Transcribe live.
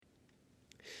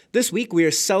This week, we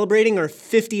are celebrating our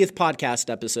 50th podcast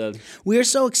episode. We are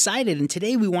so excited, and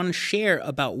today we want to share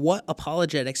about what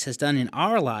apologetics has done in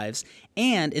our lives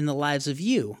and in the lives of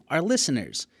you, our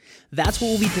listeners. That's what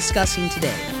we'll be discussing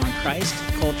today on Christ,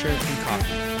 Culture, and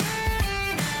Coffee.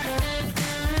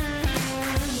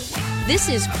 This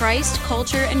is Christ,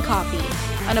 Culture, and Coffee,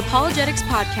 an apologetics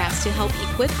podcast to help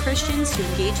equip Christians to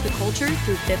engage the culture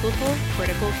through biblical,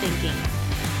 critical thinking.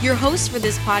 Your hosts for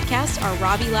this podcast are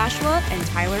Robbie Lashua and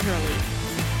Tyler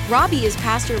Hurley. Robbie is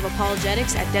pastor of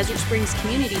apologetics at Desert Springs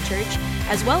Community Church,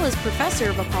 as well as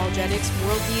professor of apologetics,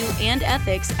 worldview, and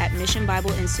ethics at Mission Bible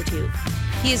Institute.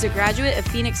 He is a graduate of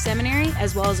Phoenix Seminary,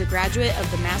 as well as a graduate of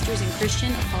the Masters in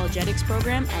Christian Apologetics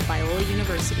program at Biola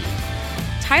University.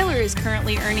 Tyler is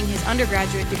currently earning his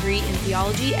undergraduate degree in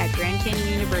theology at Grand Canyon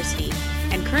University,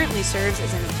 and currently serves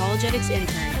as an apologetics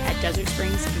intern at Desert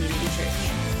Springs Community Church.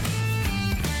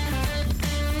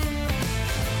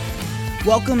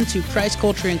 Welcome to Christ,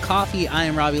 Culture, and Coffee. I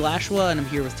am Robbie Lashua, and I'm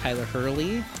here with Tyler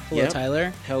Hurley. Hello, Yep.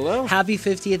 Tyler. Hello. Happy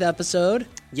 50th episode.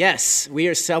 Yes, we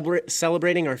are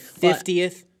celebrating our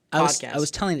 50th podcast. I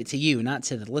was telling it to you, not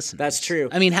to the listeners. That's true.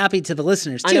 I mean, happy to the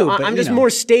listeners, too. I know, but, I'm just more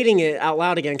stating it out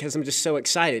loud again because I'm just so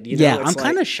excited. You know? Yeah, It's I'm like-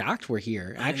 kind of shocked we're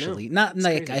here, actually. Not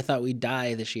like crazy. I thought we'd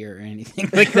die this year or anything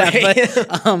like that,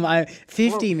 but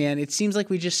 50, man, it seems like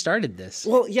we just started this.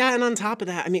 Well, yeah, and on top of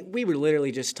that, I mean, we were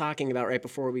literally just talking about right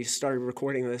before we started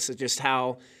recording this, just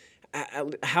how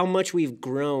much we've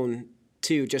grown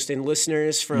too, just in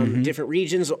listeners from different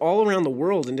regions all around the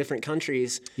world in different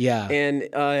countries. Yeah. And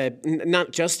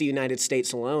not just the United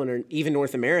States alone or even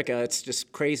North America. It's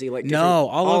just crazy. Like No,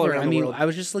 all over. around I the mean, world. I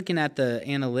was just looking at the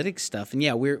analytics stuff, and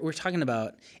yeah, we're talking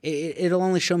about it'll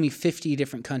only show me 50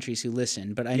 different countries who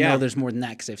listen, but I Yeah. know there's more than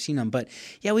that because I've seen them. But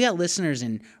yeah, we got listeners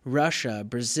in Russia,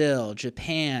 Brazil,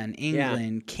 Japan,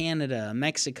 England, Canada,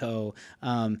 Mexico.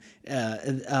 What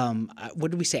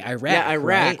did we say? Iraq. Yeah, Iraq.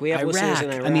 Right? We have listeners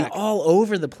in I mean, Iraq. all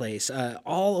over the place,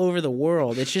 all over the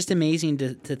world. It's just amazing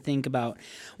to think about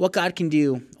what God can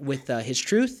do with His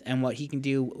truth and what He can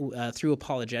do through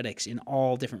apologetics in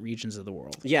all different regions of the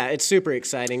world. Yeah, it's super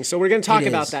exciting. So we're going to talk It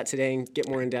about is. that today and get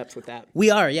more in depth with that. We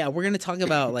are, yeah. We're going to talk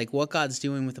about like what God's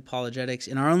doing with apologetics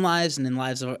in our own lives and in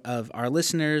lives of our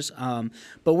listeners.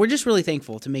 But we're just really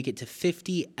thankful to make it to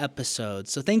 50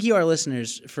 episodes. So thank you, our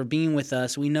listeners, for being with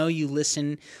us. We know you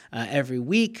listen every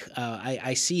week.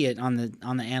 I see it on the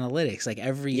analytics. Like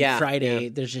every Friday,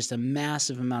 there's just a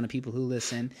massive amount of people who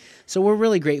listen. So we're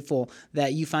really grateful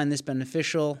that you find this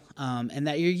beneficial and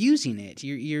that you're using it.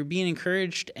 You're being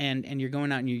encouraged and you're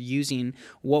going out and you're using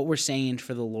what we're saying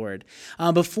for the Lord.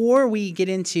 Before we get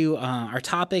into our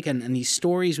topic and these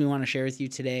stories we want to share with you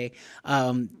today,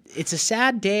 it's a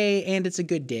sad day and it's a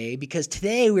good day because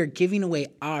today we're giving away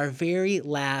our very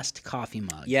last coffee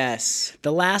mug. Yes.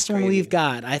 The last one we've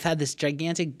got. I've had this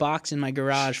gigantic box in my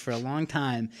garage for a long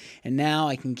time, and now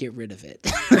I can get rid of it.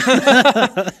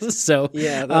 So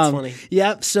Yeah, that's funny.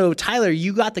 Yep. So Tyler,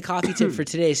 you got the coffee tip for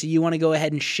today, so you want to go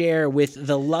ahead and share with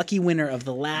the lucky winner of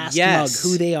the last mug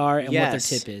who they are and what their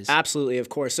tip is. Absolutely, of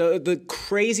course. So the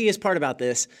craziest part about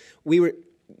this, we were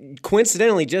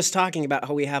coincidentally just talking about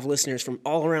how we have listeners from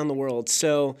all around the world.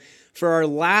 So for our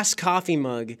last coffee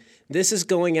mug, this is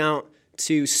going out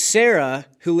to Sarah,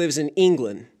 who lives in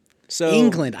England. So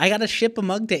England. I got to ship a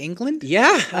mug to England?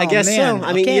 Yeah, I guess man. so.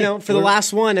 I mean, Okay. for the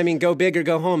last one, I mean, go big or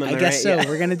go home. I guess so. Right? Yeah.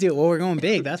 We're going to do it. Well, we're going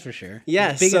big, that's for sure.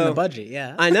 Yeah, Big in so- the budget,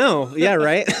 yeah. I know. Yeah,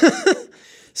 right.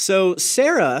 So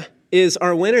Sarah is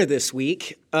our winner this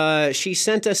week. She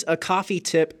sent us a coffee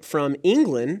tip from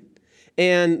England.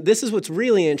 And this is what's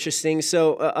really interesting.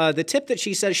 So the tip that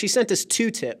she sent us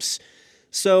two tips.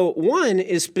 So one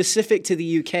is specific to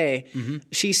the UK.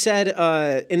 She said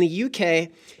in the UK,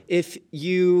 if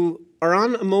you are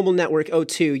on a mobile network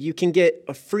O2, you can get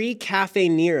a free Cafe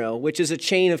Nero, which is a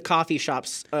chain of coffee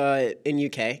shops in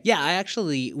UK. Yeah, I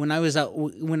actually, when I went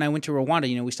to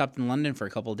Rwanda, we stopped in London for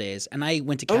a couple of days, and I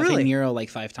went to Cafe really? Nero like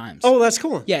 5 times. Oh, that's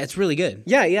cool. Yeah, it's really good.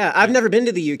 Yeah. I've never been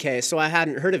to the UK, so I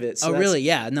hadn't heard of it. So Oh, that's- really?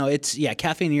 Yeah. No,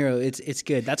 Cafe Nero, it's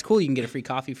good. That's cool. You can get a free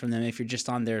coffee from them if you're just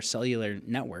on their cellular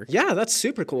network. Yeah, that's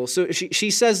super cool. So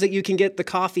she says that you can get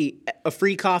a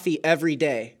free coffee every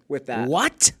day with that.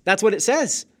 What? That's what it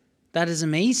says. That is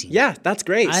amazing. Yeah, that's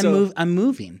great. I'm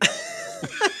moving.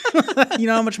 You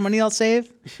know how much money I'll save?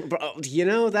 Bro,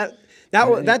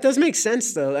 that does make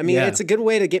sense though. I mean, Yeah. it's a good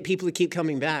way to get people to keep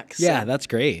coming back. So Yeah, that's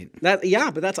great. but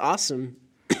that's awesome.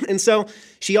 And so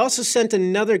she also sent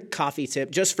another coffee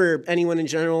tip just for anyone in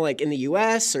general, like in the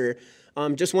U.S. or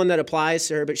just one that applies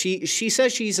to her. But she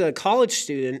says she's a college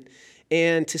student,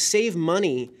 and to save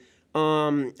money,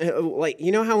 Like,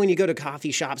 you know how when you go to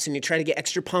coffee shops and you try to get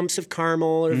extra pumps of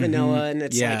caramel or vanilla, and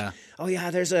it's like, oh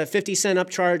yeah, there's a 50-cent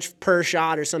upcharge per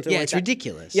shot or something like that. Yeah, it's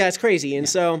ridiculous. Yeah, it's crazy. And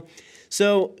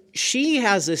so she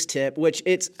has this tip, which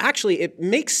it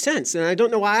makes sense. And I don't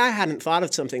know why I hadn't thought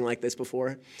of something like this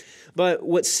before. But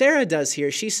what Sarah does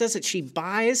here, she says that she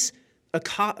buys a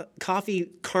coffee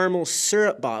caramel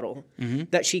syrup bottle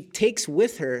that she takes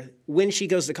with her when she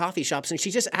goes to coffee shops, and she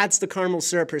just adds the caramel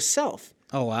syrup herself.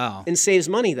 Oh, wow. And saves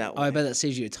money that way. Oh, I bet that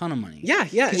saves you a ton of money. Yeah.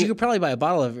 Because you could probably buy a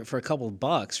bottle of it for a couple of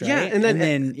bucks, right? Yeah, and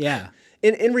then yeah.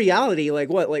 In reality, like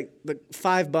what, like the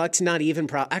 $5, not even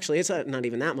actually, it's not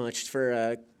even that much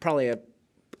for probably a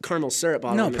caramel syrup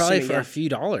bottle. No, I'm probably assuming, for a few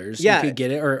dollars. Yeah. You could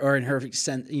get it, or in her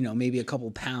sense, maybe a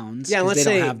couple pounds. Yeah, let's they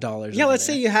say don't have dollars. Yeah, over let's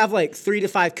there. say you have like 3 to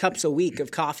 5 cups a week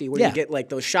of coffee where you get like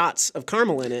those shots of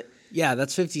caramel in it. Yeah,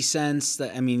 that's 50 cents. So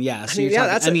you're yeah,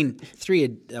 talking,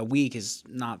 3 a week is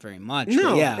not very much.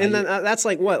 No, yeah, and then that's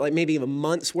like what, like maybe a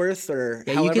month's worth or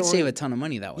yeah, you could save a ton of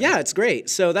money that way. Yeah, it's great.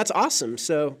 So that's awesome.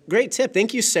 So great tip.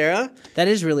 Thank you, Sarah. That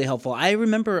is really helpful. I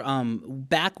remember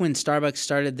back when Starbucks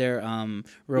started their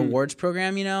rewards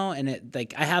program, and it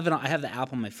like I have the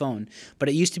app on my phone, but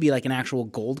it used to be like an actual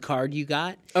gold card you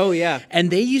got. Oh yeah.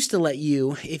 And they used to let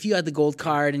you, if you had the gold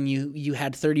card and you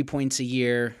had 30 points a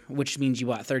year, which means you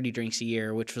bought 30 drinks a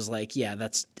year, which was like, yeah,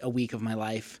 that's a week of my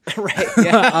life. Right.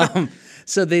 Yeah.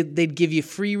 So they'd give you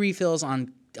free refills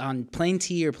on plain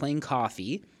tea or plain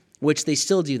coffee, which they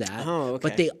still do that. Oh, okay.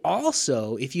 But they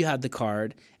also, if you had the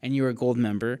card and you were a gold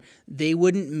member, they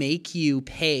wouldn't make you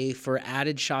pay for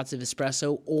added shots of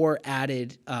espresso or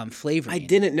added flavoring. I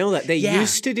didn't know that. They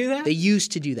used to do that? They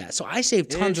used to do that. So I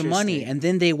saved tons of money, and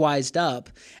then they wised up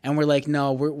and were like,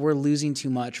 no, we're losing too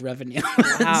much revenue.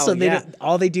 Wow, So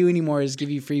all they do anymore is give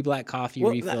you free black coffee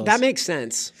refills. That makes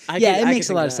sense. It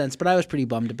makes a lot of sense, but I was pretty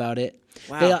bummed about it.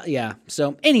 Wow.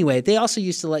 So anyway, they also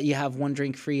used to let you have 1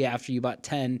 drink free after you bought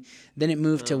 10. Then it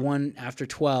moved to 1 after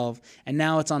 12, and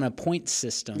now it's on a point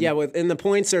system. Yeah, and the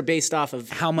points are based off of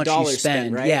how much you dollars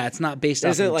spend, right? Yeah, it's not based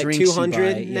off Is it of like drinks you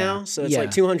 200 buy. now? Yeah. So it's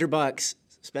like $200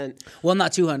 spent. Well,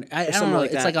 not 200. I don't know.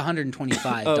 like It's that. like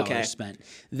 $125 Okay. spent.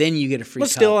 Then you get a free But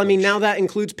cup. still, I mean, now that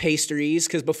includes pastries,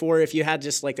 because before, if you had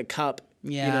just like a cup.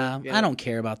 Yeah, I don't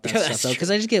care about that Yeah, stuff that's though, true. because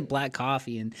I just get black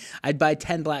coffee, and I'd buy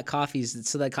 10 black coffees,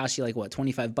 so that costs you like what,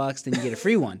 $25? Then you get a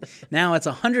free one. Now it's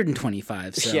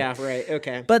 $125. So. Yeah, right.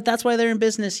 Okay. But that's why they're in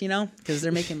business, because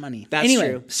they're making money. That's anyway,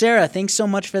 true. Sarah, thanks so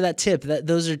much for that tip.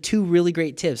 Those are 2 really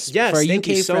great tips. Yes, for our thank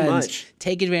UK you so friends, much.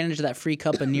 Take advantage of that free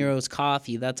cup of Nero's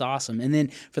coffee. That's awesome. And then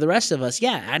for the rest of us,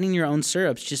 adding your own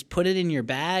syrups. Just put it in your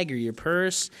bag or your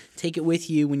purse. Take it with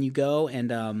you when you go,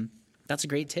 and that's a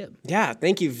great tip. Yeah,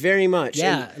 thank you very much.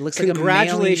 Yeah, And it looks like a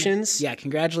congratulations.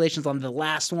 Congratulations on the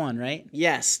last one, right?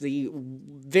 Yes, the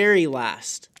very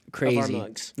last Crazy. of our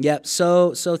mugs. Yep.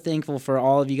 So thankful for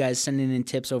all of you guys sending in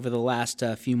tips over the last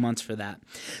few months for that.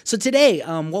 So today,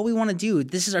 what we want to do,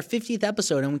 this is our 50th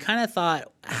episode, and we kind of thought,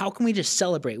 how can we just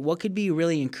celebrate? What could be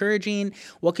really encouraging?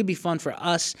 What could be fun for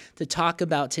us to talk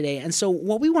about today? And so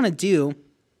what we want to do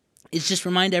is just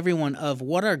remind everyone of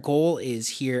what our goal is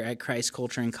here at Christ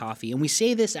Culture and Coffee. And we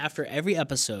say this after every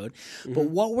episode, but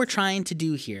what we're trying to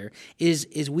do here is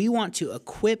we want to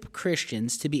equip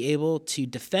Christians to be able to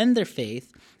defend their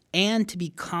faith and to be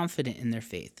confident in their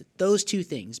faith. Those 2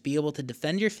 things, be able to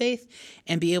defend your faith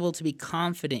and be able to be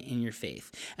confident in your faith.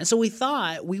 And so we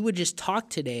thought we would just talk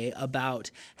today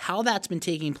about how that's been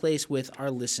taking place with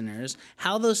our listeners,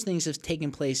 how those things have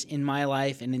taken place in my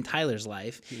life and in Tyler's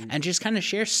life, and just kind of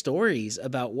share stories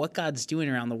about what God's doing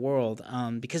around the world,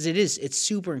 because it's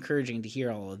super encouraging to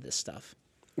hear all of this stuff.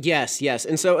 Yes.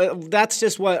 And so that's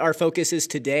just what our focus is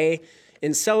today.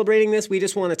 In celebrating this, we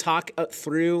just want to talk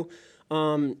through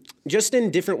just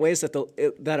in different ways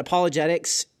that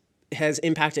apologetics has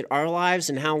impacted our lives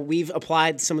and how we've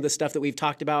applied some of the stuff that we've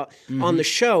talked about on the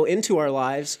show into our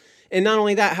lives. And not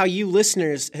only that, how you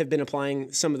listeners have been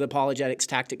applying some of the apologetics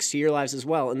tactics to your lives as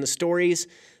well. And the stories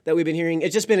that we've been hearing,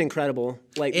 it's just been incredible.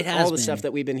 Like all the stuff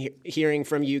that we've been hearing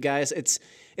from you guys.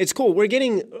 It's cool. We're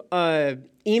getting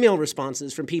email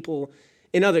responses from people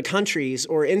in other countries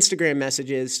or Instagram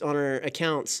messages on our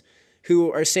accounts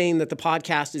who are saying that the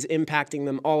podcast is impacting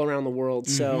them all around the world.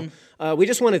 So we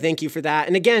just want to thank you for that.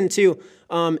 And again, too,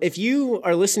 if you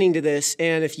are listening to this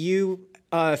and if you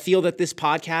feel that this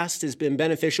podcast has been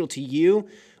beneficial to you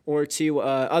or to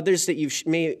others that you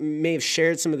may have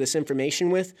shared some of this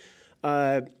information with,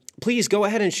 please go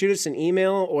ahead and shoot us an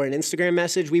email or an Instagram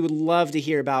message. We would love to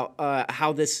hear about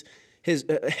how this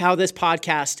how this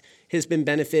podcast has been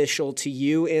beneficial to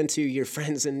you and to your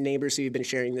friends and neighbors who you've been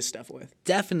sharing this stuff with.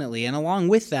 Definitely. And along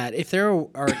with that, if there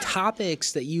are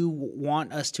topics that you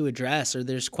want us to address or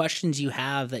there's questions you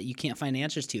have that you can't find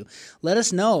answers to, let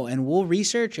us know and we'll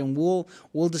research and we'll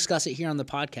discuss it here on the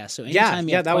podcast. So anytime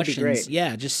you have that questions, would be great.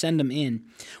 Yeah, just send them in.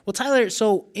 Well, Tyler,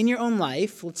 so in your own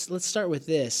life, let's start with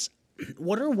this.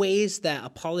 What are ways that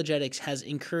apologetics has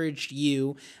encouraged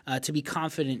you to be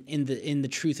confident in the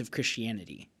truth of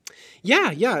Christianity?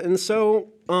 Yeah. And so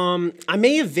I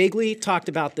may have vaguely talked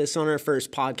about this on our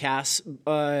first podcast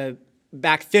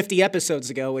back 50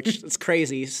 episodes ago, which is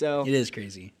crazy. So It is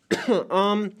crazy.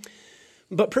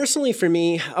 But personally for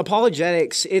me,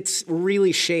 apologetics, it's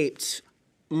really shaped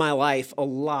my life a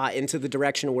lot into the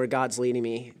direction where God's leading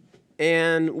me.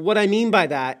 And what I mean by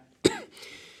that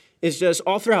is just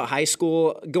all throughout high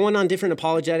school, going on different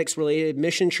apologetics-related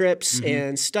mission trips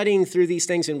and studying through these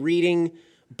things and reading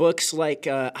books like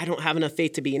I Don't Have Enough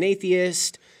Faith to Be an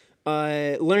Atheist,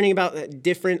 learning about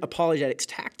different apologetics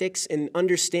tactics and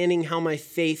understanding how my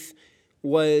faith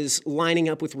was lining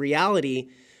up with reality.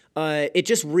 It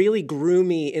just really grew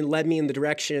me and led me in the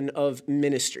direction of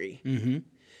ministry.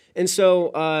 And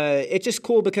so it's just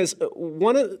cool because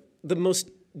one of the most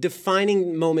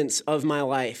defining moments of my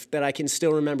life that I can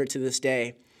still remember to this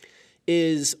day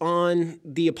is on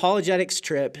the apologetics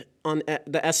trip, on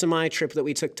the SMI trip that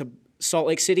we took to Salt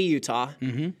Lake City, Utah.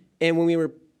 And when we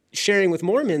were sharing with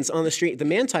Mormons on the street, the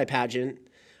Manti pageant,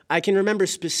 I can remember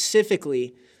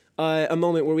specifically a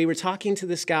moment where we were talking to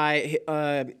this guy.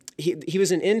 He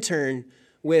was an intern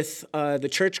with the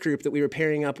church group that we were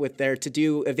pairing up with there to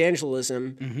do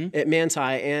evangelism at Manti.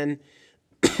 And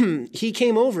he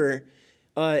came over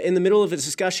in the middle of a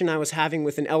discussion I was having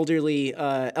with an elderly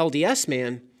LDS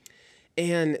man,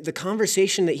 and the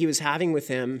conversation that he was having with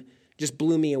him just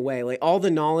blew me away. Like all the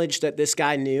knowledge that this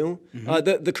guy knew,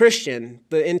 the Christian,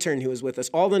 the intern who was with us,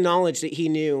 all the knowledge that he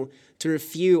knew to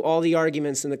refute all the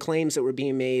arguments and the claims that were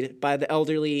being made by the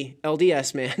elderly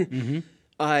LDS man,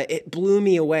 it blew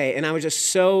me away. And I was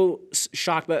just so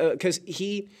shocked because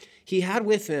he had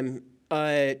with him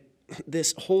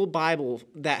this whole Bible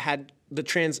that had the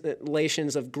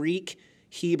translations of Greek,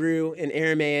 Hebrew, and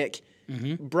Aramaic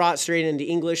brought straight into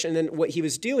English. And then what he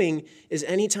was doing is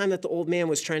anytime that the old man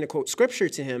was trying to quote scripture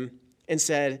to him and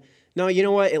said, no, you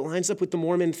know what, it lines up with the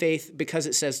Mormon faith because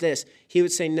it says this, he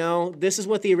would say, no, this is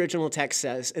what the original text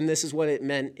says, and this is what it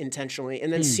meant intentionally.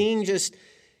 And then seeing just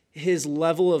his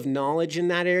level of knowledge in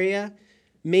that area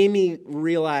made me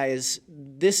realize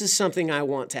this is something I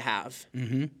want to have.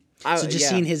 So just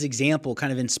seeing his example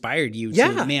kind of inspired you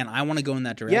to, man, I want to go in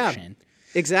that direction. Yeah,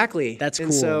 exactly. That's cool.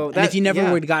 And, so and if you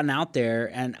never would have gotten out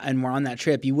there and were on that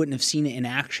trip, you wouldn't have seen it in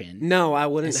action. No, I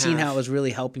wouldn't have. Seen how it was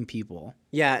really helping people.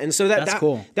 Yeah, and so that's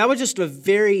cool. That was just a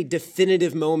very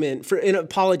definitive moment in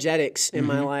apologetics in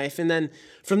my life. And then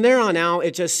from there on out,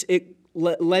 it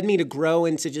led me to grow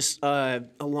into just a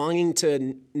longing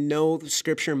to know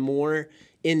Scripture more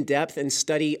in depth and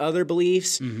study other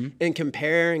beliefs and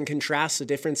compare and contrast the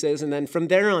differences. And then from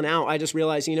there on out, I just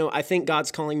realized, I think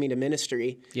God's calling me to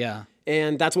ministry. Yeah.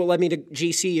 And that's what led me to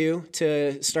GCU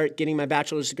to start getting my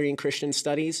bachelor's degree in Christian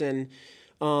studies. And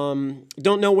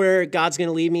don't know where God's going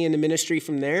to lead me into ministry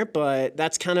from there, but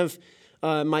that's kind of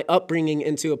my upbringing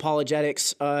into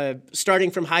apologetics,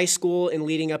 starting from high school and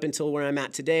leading up until where I'm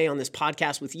at today on this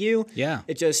podcast with you. Yeah.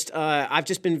 I've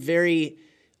just been very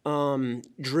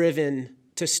driven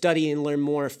to study and learn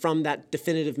more from that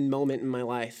definitive moment in my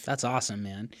life. That's awesome,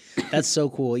 man. That's so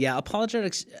cool. Yeah,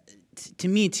 apologetics, to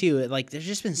me too, there's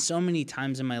just been so many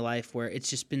times in my life where it's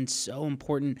just been so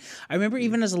important. I remember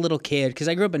even as a little kid, because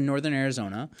I grew up in northern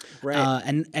Arizona, right?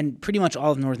 And pretty much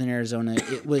all of northern Arizona,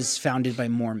 it was founded by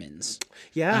Mormons.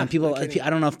 Yeah, I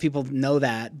don't know if people know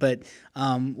that, but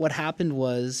what happened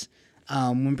was,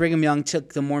 when Brigham Young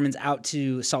took the Mormons out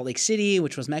to Salt Lake City,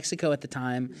 which was Mexico at the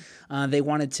time, they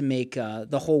wanted to make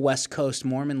the whole West Coast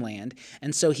Mormon land.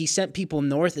 And so he sent people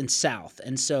north and south.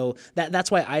 And so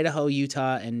that's why Idaho,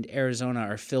 Utah, and Arizona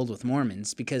are filled with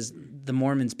Mormons, because the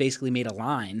Mormons basically made a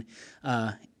line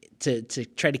to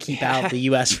try to keep out the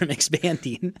U.S. from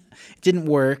expanding. It didn't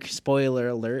work. Spoiler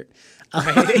alert.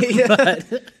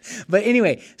 But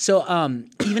anyway, so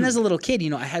even as a little kid,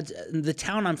 I had the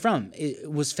town I'm from. It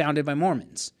was founded by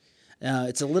Mormons.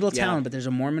 It's a little town, but there's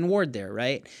a Mormon ward there,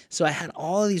 right? So I had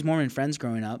all of these Mormon friends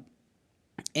growing up,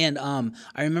 And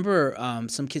I remember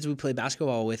some kids we played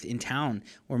basketball with in town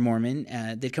were Mormon.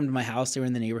 They'd come to my house. They were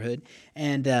in the neighborhood.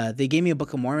 And they gave me a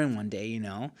Book of Mormon one day,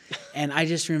 And I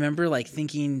just remember, like,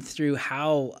 thinking through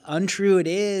how untrue it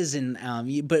is. And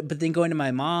but then going to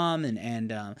my mom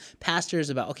and pastors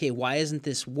about, okay, why isn't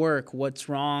this work? What's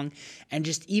wrong? And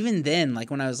just even then,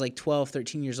 like when I was like 12,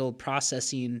 13 years old,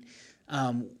 processing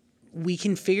we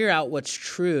can figure out what's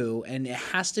true, and it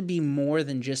has to be more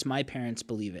than just my parents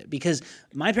believe it. Because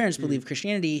my parents believe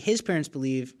Christianity, his parents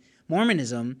believe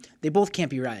Mormonism. They both can't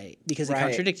be right because they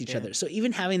contradict each other. So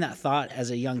even having that thought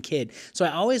as a young kid, so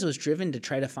I always was driven to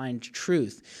try to find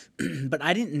truth, but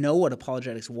I didn't know what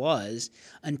apologetics was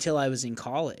until I was in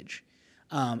college.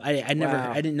 I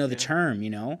didn't know the term,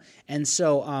 And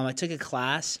so I took a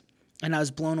class. And I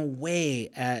was blown away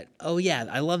at,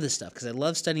 I love this stuff because I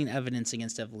love studying evidence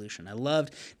against evolution. I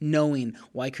loved knowing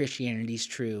why Christianity is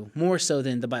true, more so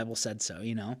than the Bible said so,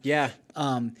 Yeah.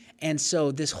 And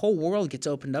so this whole world gets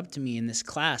opened up to me in this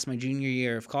class, my junior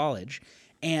year of college,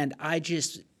 and I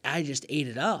just ate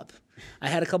it up. I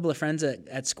had a couple of friends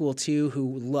at school too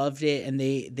who loved it, and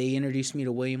they introduced me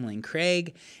to William Lane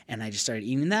Craig, and I just started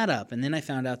eating that up. And then I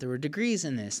found out there were degrees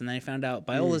in this, and then I found out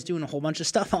Biola's doing a whole bunch of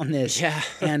stuff on this. Yeah.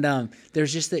 And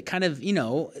there's just that kind of,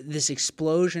 this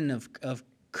explosion of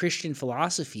Christian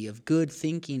philosophy, of good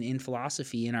thinking in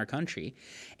philosophy in our country.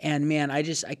 And man, I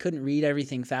couldn't read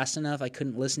everything fast enough. I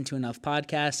couldn't listen to enough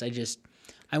podcasts.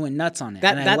 I went nuts on it.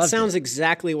 That sounds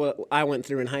exactly what I went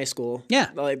through in high school.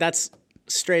 Yeah. Like that's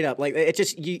straight up. Like it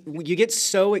just you get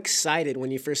so excited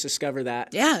when you first discover that.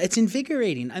 Yeah, it's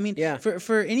invigorating. I mean, yeah.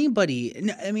 for anybody,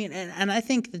 I mean, and I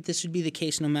think that this would be the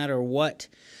case no matter what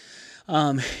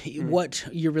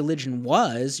your religion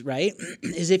was, right?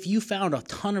 Is if you found a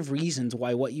ton of reasons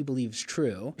why what you believe is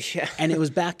true, and it was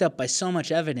backed up by so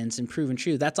much evidence and proven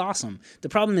true, that's awesome. The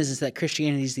problem is that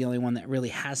Christianity is the only one that really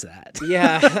has that.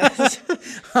 Yeah.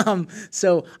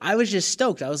 So I was just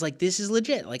stoked. I was like, this is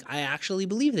legit. Like, I actually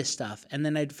believe this stuff. And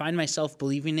then I'd find myself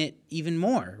believing it even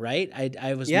more, right?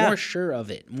 I was more sure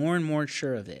of it, more and more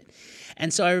sure of it.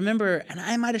 And so I remember, and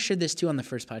I might have shared this too on the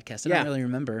first podcast. I don't really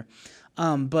remember.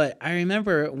 But I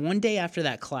remember one day after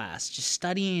that class, just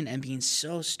studying and being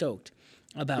so stoked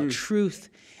about truth.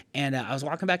 And I was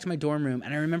walking back to my dorm room,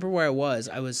 and I remember where I was.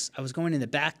 I was going in the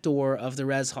back door of the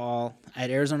res hall at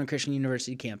Arizona Christian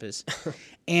University campus,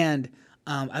 and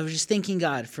I was just thanking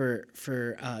God for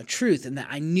truth, and that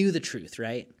I knew the truth,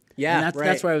 right? Yeah, and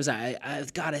that's where I was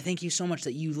at. God, I thank you so much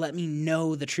that you let me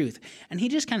know the truth. And he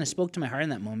just kind of spoke to my heart in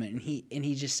that moment, and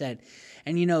he just said,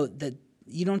 and that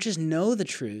you don't just know the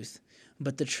truth,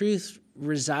 but the truth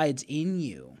resides in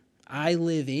you. I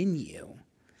live in you.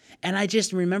 And I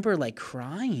just remember like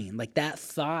crying, like that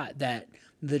thought that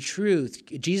the truth,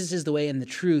 Jesus is the way and the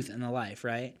truth and the life,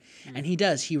 right? And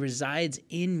he resides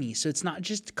in me. So it's not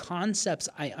just concepts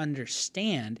I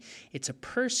understand, it's a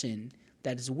person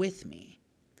that is with me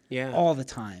all the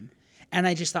time. And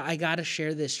I just thought, I got to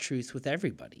share this truth with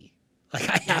everybody. Like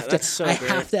I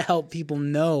have to help people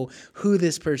know who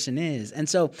this person is. And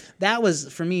so that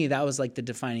was, for me, that was like the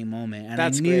defining moment. And I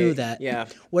knew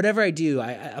that whatever I do,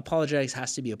 apologetics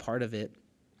has to be a part of it.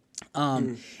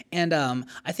 And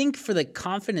I think for the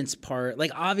confidence part,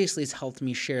 like obviously it's helped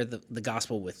me share the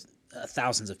gospel with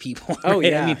thousands of people. Right? Oh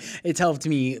yeah. I mean, it's helped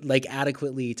me like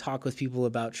adequately talk with people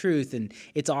about truth, and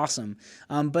it's awesome.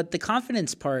 But the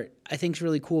confidence part I think is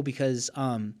really cool because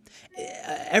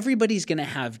everybody's going to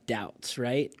have doubts,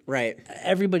 right? Right.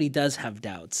 Everybody does have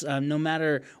doubts. No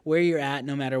matter where you're at,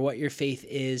 no matter what your faith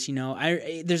is,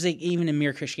 there's like even in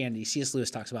Mere Christianity, C.S.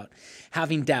 Lewis talks about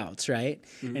having doubts, right?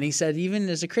 Mm-hmm. And he said, even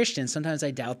as a Christian, sometimes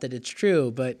I doubt that it's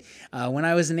true. But when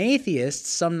I was an atheist,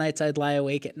 some nights I'd lie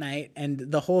awake at night, and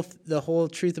the whole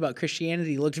truth about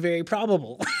Christianity looked very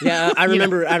probable. Yeah, I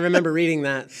remember reading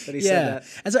that he said that.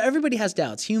 And so everybody has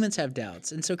doubts. Humans have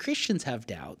doubts, and so Christians have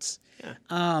doubts.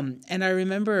 Yeah. And I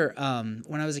remember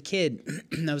when I was a kid,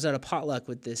 I was at a potluck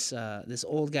with this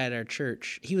old guy at our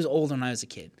church. He was old when I was a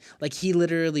kid. Like he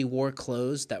literally wore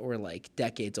clothes that were like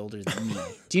decades older than me.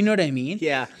 Do you know what I mean?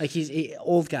 Yeah. Like he's an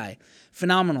old guy,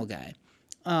 phenomenal guy.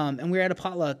 And we were at a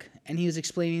potluck, and he was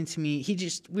explaining to me.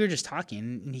 We were just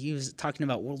talking, and he was talking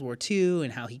about World War II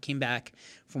and how he came back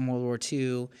from World War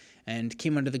II and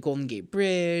came under the Golden Gate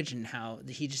Bridge, and how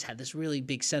he just had this really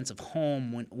big sense of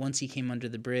home once he came under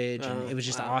the bridge, and it was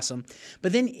just awesome.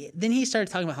 But then he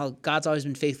started talking about how God's always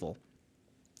been faithful,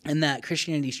 and that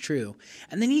Christianity's true.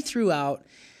 And then he threw out,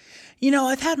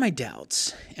 I've had my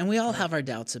doubts, and we all have our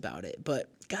doubts about it,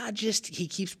 but God he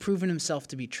keeps proving himself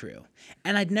to be true.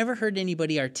 And I'd never heard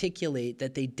anybody articulate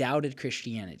that they doubted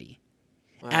Christianity.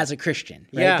 as a Christian,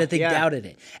 right? Yeah, that they yeah. doubted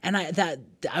it. And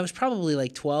I was probably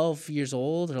like 12 years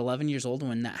old or 11 years old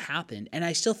when that happened. And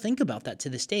I still think about that to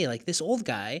this day. Like this old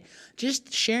guy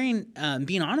just sharing,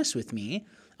 being honest with me.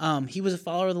 He was a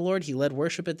follower of the Lord. He led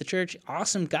worship at the church.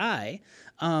 Awesome guy.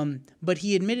 But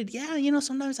he admitted,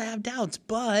 sometimes I have doubts,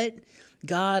 but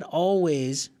God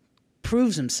always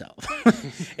proves himself.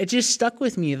 It just stuck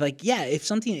with me. Like, if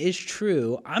something is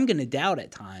true, I'm going to doubt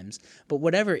at times, but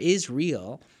whatever is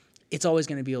real, it's always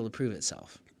going to be able to prove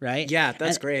itself. Right? Yeah,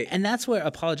 that's great. And that's where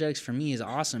apologetics for me is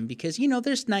awesome because,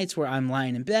 there's nights where I'm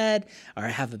lying in bed or I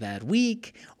have a bad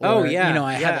week or,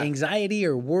 I have anxiety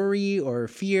or worry or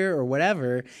fear or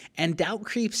whatever, and doubt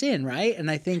creeps in, right?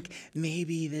 And I think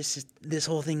maybe this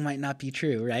whole thing might not be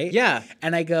true, right? Yeah.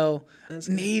 And I go,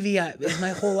 maybe is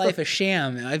my whole life a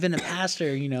sham? I've been a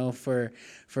pastor,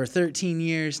 for 13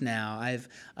 years now. I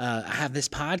have this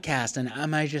podcast, and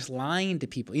am I just lying to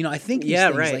people? I think these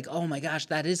things like, oh my gosh,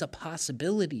 that is a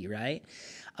possibility, right?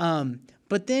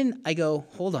 But then I go,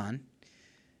 hold on.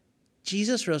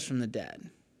 Jesus rose from the dead.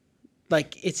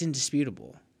 Like, it's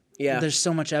indisputable. Yeah. There's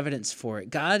so much evidence for it.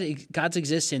 God's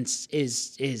existence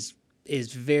is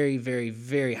very, very,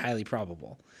 very highly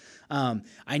probable.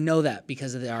 I know that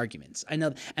because of the arguments. I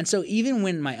know, and so even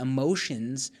when my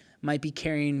emotions might be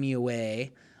carrying me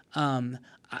away,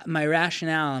 my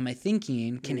rationale and my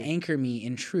thinking can anchor me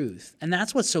in truth. And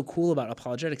that's what's so cool about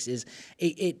apologetics is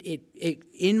it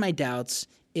in my doubts,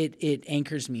 it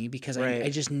anchors me because I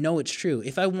just know it's true.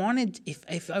 If I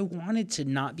wanted to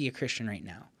not be a Christian right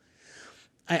now,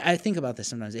 I think about this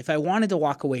sometimes. If I wanted to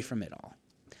walk away from it all,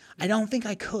 I don't think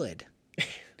I could.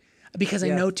 Because I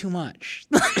know too much.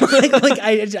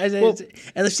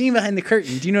 I've seen behind the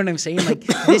curtain. Do you know what I'm saying? Like,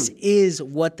 this is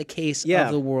what the case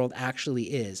of the world actually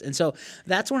is. And so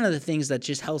that's one of the things that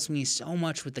just helps me so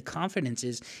much with the confidence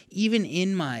is even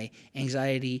in my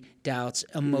anxiety, doubts,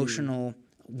 emotional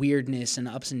weirdness and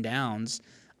ups and downs,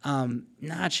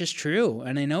 it's just true.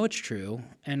 And I know it's true.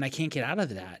 And I can't get out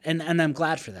of that. And I'm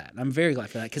glad for that. I'm very glad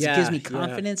for that because it gives me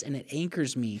confidence and it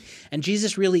anchors me. And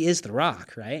Jesus really is the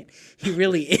rock, right? He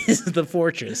really is the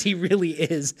fortress. He really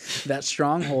is that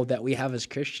stronghold that we have as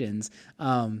Christians.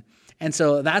 And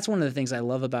so that's one of the things I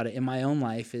love about it in my own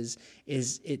life is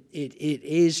it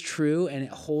is true and it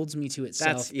holds me to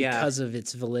itself because of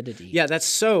its validity. Yeah, that's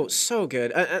so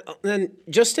good. And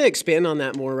just to expand on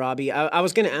that more, Robbie, I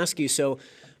was going to ask you, so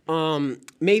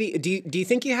maybe do you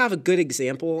think you have a good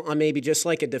example on maybe just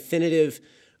like a definitive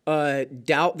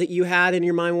doubt that you had in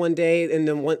your mind one day, and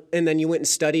then you went and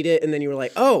studied it, and then you were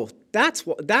like, oh, that's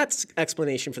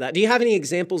explanation for that. Do you have any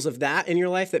examples of that in your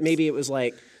life that maybe it was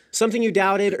like something you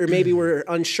doubted or maybe were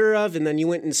unsure of, and then you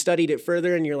went and studied it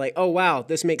further, and you're like, oh, wow,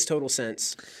 this makes total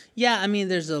sense? Yeah, I mean,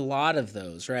 there's a lot of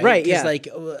those, right? Right, yeah.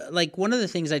 Like one of the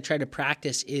things I try to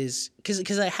practice is,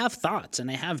 because I have thoughts and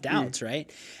I have doubts,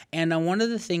 right? And one of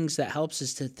the things that helps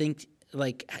is to think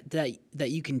like that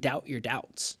you can doubt your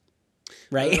doubts.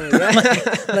 Right?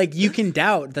 Like you can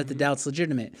doubt that the doubt's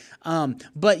legitimate.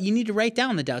 But you need to write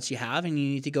down the doubts you have, and you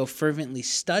need to go fervently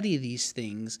study these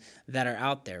things that are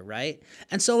out there, right?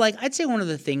 And so like I'd say one of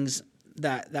the things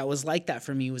that was like that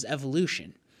for me was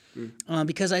evolution.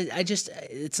 Because I just,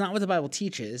 it's not what the Bible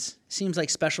teaches. It seems like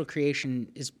special creation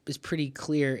is pretty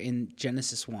clear in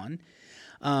Genesis 1.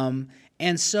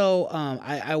 And so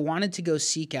I wanted to go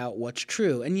seek out what's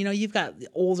true. And, you've got the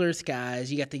old earth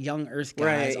guys, you got the young earth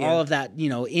guys, all of that,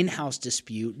 in-house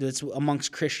dispute that's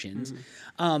amongst Christians.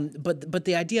 But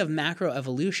the idea of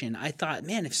macroevolution, I thought,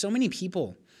 man, if so many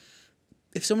people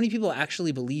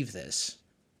actually believe this,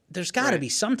 there's got to be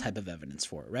some type of evidence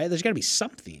for it, right? There's got to be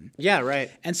something. Yeah,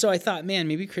 right. And so I thought, man,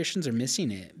 maybe Christians are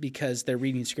missing it because they're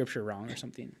reading scripture wrong or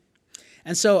something.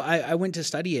 And so I went to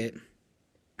study it.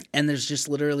 And there's just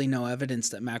literally no evidence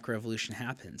that macroevolution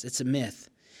happens. It's a myth.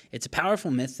 It's a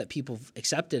powerful myth that people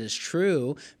accepted as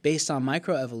true based on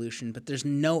microevolution, but there's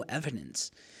no evidence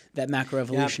that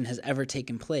macroevolution has ever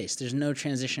taken place. There's no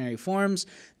transitionary forms.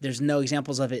 There's no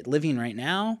examples of it living right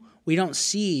now. We don't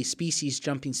see species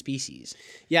jumping species.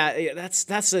 Yeah,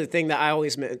 that's the thing that I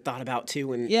always thought about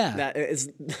too. And that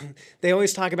is, they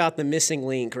always talk about the missing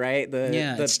link, right?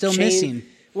 It's still missing.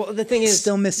 Well, the thing is,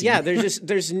 still missing. Yeah,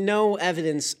 there's no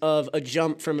evidence of a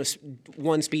jump from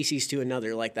one species to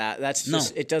another like that. That's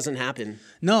just it doesn't happen.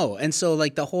 No, and so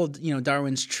like the whole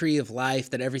Darwin's tree of life,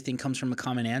 that everything comes from a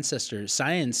common ancestor.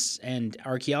 Science and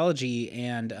archaeology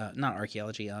and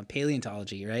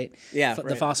paleontology, right? Yeah,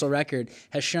 the fossil record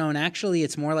has shown actually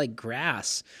it's more like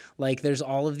grass. Like there's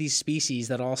all of these species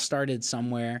that all started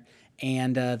somewhere.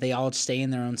 and they all stay in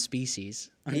their own species.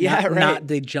 Yeah, right. Not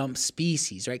they jump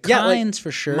species, right? Yeah, like Kinds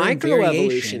for sure. and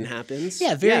microevolution happens.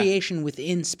 Yeah, variation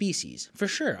within species for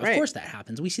sure. Of Right. course, that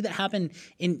happens. We see that happen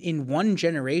in one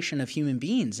generation of human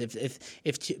beings.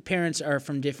 If parents are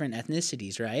from different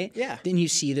ethnicities, right? Yeah. Then you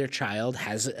see their child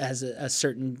has a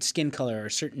certain skin color or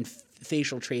certain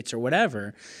facial traits or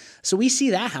whatever. So we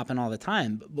see that happen all the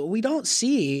time, but we don't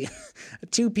see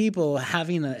two people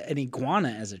having an iguana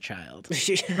as a child.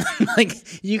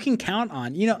 Like you can count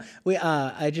on,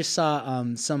 I just saw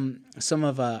some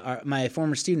of my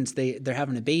former students. They're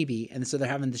having a baby, and so they're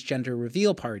having this gender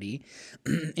reveal party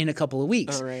in a couple of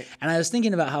weeks. Oh, right. And I was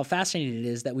thinking about how fascinating it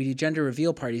is that we do gender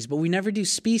reveal parties, but we never do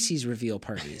species reveal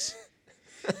parties.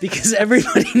 Because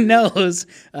everybody knows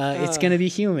it's going to be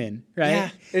human, right? Yeah,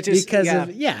 it just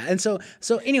and so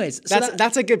anyways,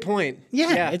 that's a good point.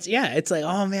 It's like,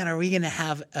 oh man, are we going to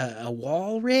have a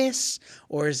walrus,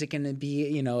 or is it going to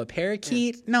be a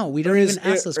parakeet? Yeah. No, we don't even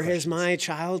ask those questions. Or is my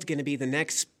child going to be the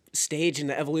next stage in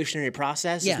the evolutionary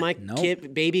process? Yeah, is my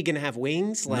baby going to have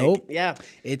wings? Nope. Yeah,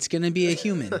 it's going to be a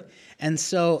human. And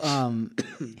so,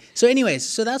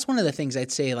 so that's one of the things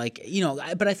I'd say,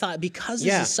 but I thought because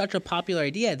this is such a popular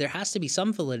idea, there has to be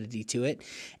some validity to it.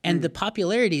 And the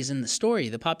popularity is in the story.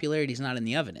 The popularity is not in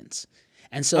the evidence.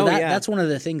 And so that's one of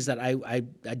the things that I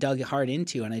dug hard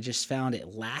into, and I just found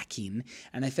it lacking.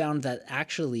 And I found that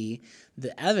actually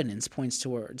the evidence points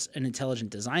towards an intelligent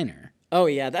designer. Oh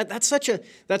yeah, that's such a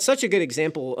good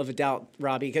example of a doubt,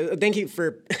 Robbie. Thank you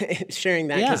for sharing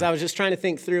that, because I was just trying to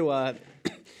think through.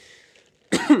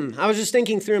 I was just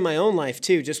thinking through in my own life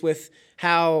too, just with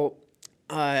how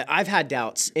I've had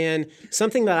doubts, and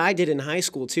something that I did in high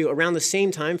school too, around the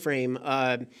same time frame.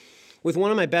 With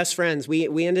one of my best friends,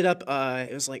 we ended up.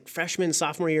 It was like freshman,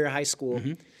 sophomore year of high school.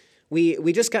 Mm-hmm.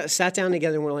 We just sat down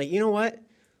together, and we're like, you know what?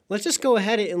 Let's just go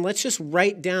ahead and let's just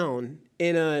write down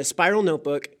in a spiral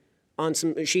notebook on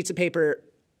some sheets of paper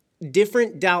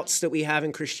different doubts that we have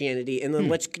in Christianity, and then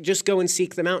let's just go and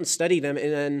seek them out and study them,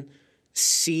 and then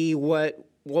see what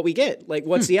we get. Like,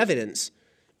 what's the evidence?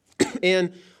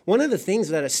 And one of the things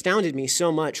that astounded me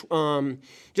so much,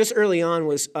 just early on,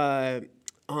 was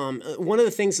one of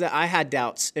the things that I had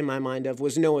doubts in my mind of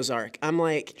was Noah's Ark. I'm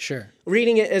like,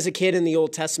 reading it as a kid in the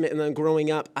Old Testament, and then growing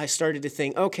up, I started to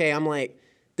think, okay, I'm like,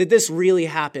 did this really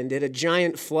happen? Did a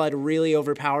giant flood really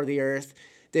overpower the earth?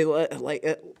 Did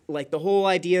like the whole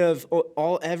idea of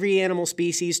every animal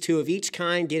species, two of each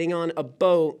kind, getting on a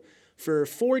boat for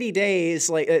 40 days,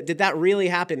 did that really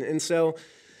happen? And so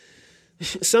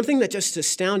something that just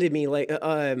astounded me,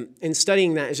 in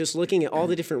studying that, is just looking at all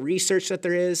the different research that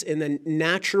there is and the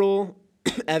natural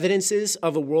evidences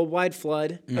of a worldwide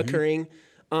flood occurring.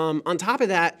 On top of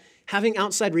that, having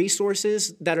outside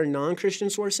resources that are non-Christian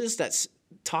sources that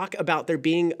talk about there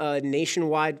being a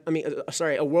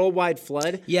worldwide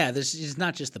flood. Yeah, it's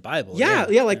not just the Bible.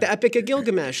 The Epic of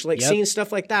Gilgamesh, seeing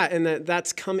stuff like that, and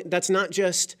that's coming. That's not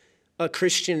just a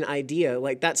Christian idea.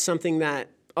 That's something that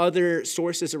other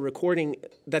sources are recording,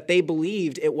 that they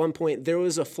believed at one point there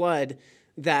was a flood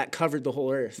that covered the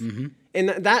whole earth. Mm-hmm. And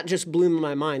that just blew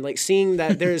my mind. Seeing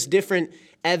that there's different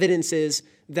evidences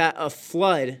that a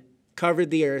flood covered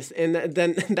the earth. And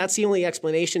then that's the only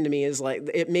explanation to me, is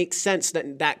it makes sense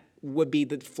that would be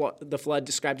the flood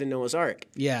described in Noah's Ark.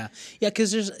 Yeah,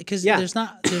 because there's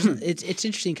it's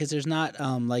interesting because there's not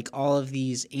all of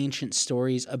these ancient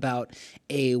stories about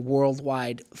a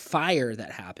worldwide fire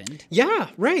that happened. Yeah,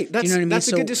 right. That's, you know what I mean? That's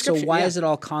a good description. So why is it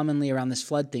all commonly around this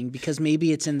flood thing? Because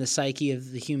maybe it's in the psyche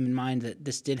of the human mind that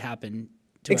this did happen.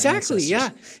 Exactly. Yeah.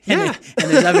 And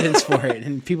there's evidence for it,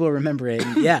 and people remember it.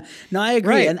 And no, I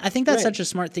agree, right. And I think that's such a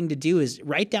smart thing to do, is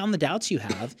write down the doubts you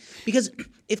have, because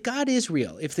if God is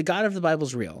real, if the God of the Bible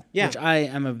is real, which I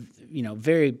am a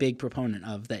very big proponent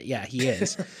of that, He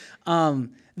is.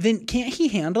 Then can't He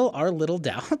handle our little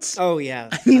doubts? Oh yeah.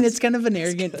 I mean, it's kind of an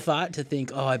arrogant thought to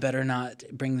think, I better not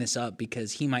bring this up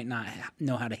because He might not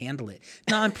know how to handle it.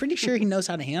 No, I'm pretty sure He knows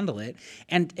how to handle it.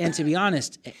 And to be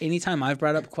honest, anytime I've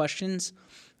brought up questions,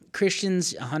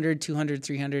 Christians 100, 200,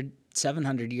 300,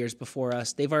 700 years before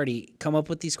us, they've already come up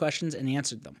with these questions and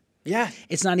answered them. Yeah.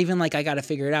 It's not even like I got to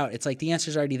figure it out. It's like the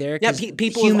answer's already there. Yeah,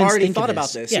 people have already thought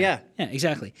about this. Yeah,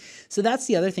 exactly. So that's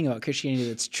the other thing about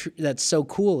Christianity that's so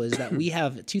cool, is that we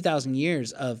have 2,000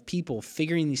 years of people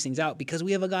figuring these things out, because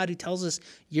we have a God who tells us,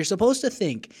 you're supposed to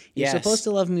think. You're supposed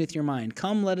to love me with your mind.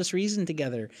 Come, let us reason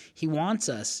together. He wants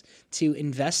us to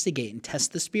investigate and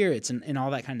test the spirits and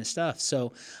all that kind of stuff.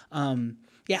 So,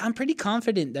 I'm pretty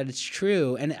confident that it's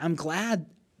true, and I'm glad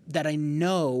that I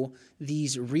know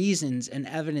these reasons and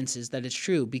evidences that it's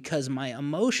true, because my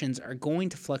emotions are going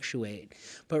to fluctuate,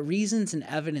 but reasons and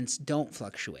evidence don't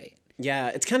fluctuate. Yeah,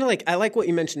 it's kind of like, I like what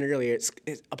you mentioned earlier. It's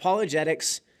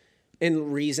apologetics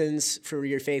and reasons for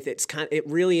your faith. It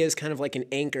really is kind of like an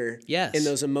anchor in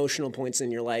those emotional points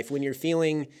in your life when you're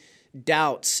feeling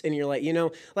doubts and you're like,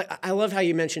 like I love how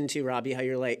you mentioned too, Robbie, how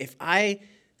you're like, if I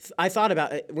thought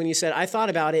about it when you said I thought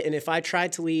about it, and if I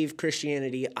tried to leave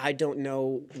Christianity, I don't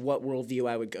know what worldview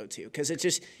I would go to, because it's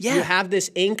just you have this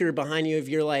anchor behind you. If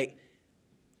you're like,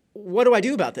 what do I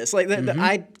do about this? Like,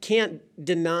 I can't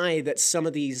deny that some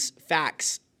of these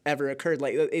facts ever occurred.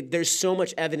 Like, there's so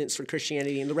much evidence for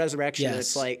Christianity and the resurrection. Yes. And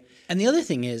it's like, and the other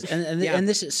thing is, and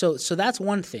this is so that's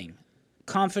one thing,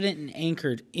 confident and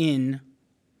anchored in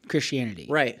Christianity.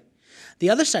 Right. The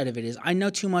other side of it is I know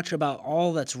too much about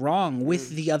all that's wrong with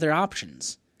the other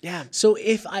options. Yeah. So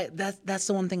if that's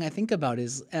the one thing I think about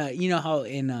is, you know how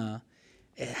in,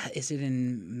 is it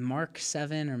in Mark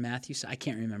 7 or Matthew? I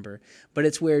can't remember, but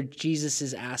it's where Jesus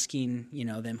is asking,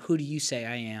 them, who do you say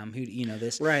I am? Who,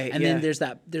 this. Right. And then there's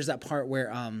that part where,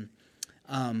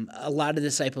 a lot of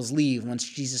disciples leave once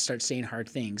Jesus starts saying hard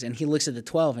things, and he looks at the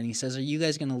 12 and he says, "Are you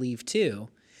guys going to leave too?"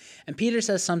 And Peter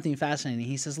says something fascinating.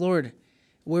 He says, "Lord,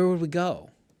 where would we go?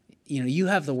 You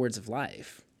have the words of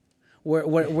life.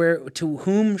 Where to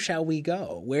whom shall we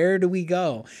go? Where do we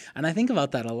go?" And I think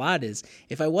about that a lot, is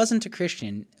if I wasn't a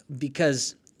Christian,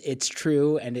 because it's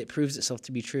true and it proves itself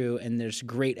to be true and there's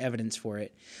great evidence for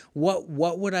it, what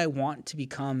would I want to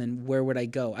become and where would I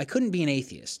go? I couldn't be an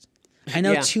atheist. I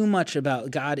know too much about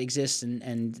God exists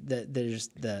and there's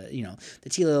the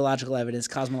teleological evidence,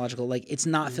 cosmological, like it's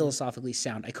not philosophically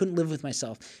sound. I couldn't live with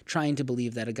myself trying to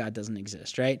believe that a God doesn't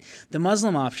exist, right? The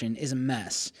Muslim option is a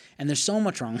mess, and there's so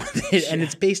much wrong with it, and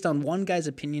it's based on one guy's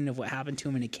opinion of what happened to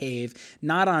him in a cave,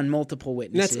 not on multiple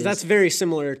witnesses. That's very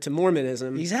similar to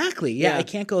Mormonism. Exactly. Yeah, I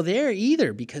can't go there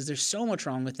either because there's so much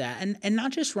wrong with that, and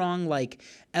not just wrong like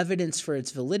evidence for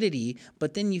its validity,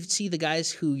 but then you see the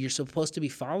guys who you're supposed to be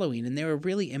following, and they were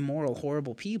really immoral,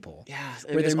 horrible people. Yeah,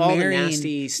 where they're all marrying, the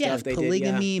nasty stuff they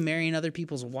polygamy, did. marrying other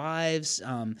people's wives,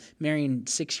 marrying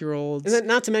 6-year-olds. And then,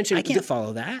 not to mention, I can't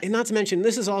follow that. And not to mention,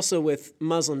 this is also with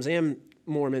Muslims and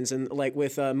Mormons, and like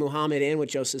with Muhammad and with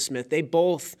Joseph Smith. They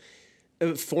both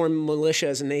formed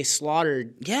militias and they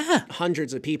slaughtered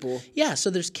hundreds of people. Yeah, so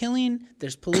there's killing,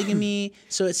 there's polygamy.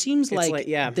 So it seems like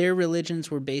their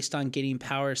religions were based on getting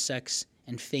power, sex,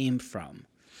 and fame from.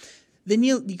 Then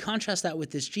you contrast that with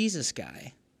this Jesus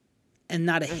guy, and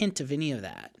not a hint of any of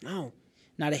that. No.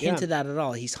 Not a hint of that at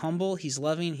all. He's humble, he's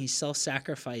loving, he's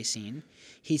self-sacrificing.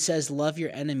 He says, love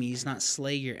your enemies, not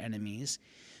slay your enemies.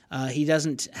 He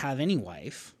doesn't have any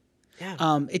wife.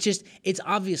 Yeah. It's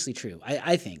obviously true,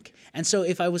 I think. And so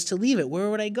if I was to leave it, where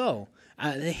would I go?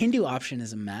 The Hindu option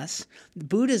is a mess.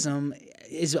 Buddhism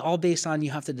is all based on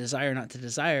you have to desire not to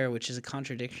desire, which is a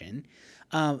contradiction.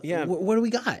 What do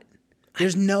we got?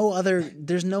 There's no other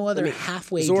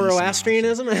halfway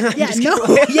Zoroastrianism?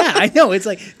 I know. It's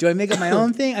like, do I make up my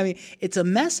own thing? I mean, it's a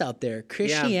mess out there.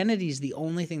 Christianity is the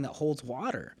only thing that holds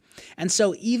water. And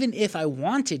so even if I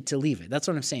wanted to leave it, that's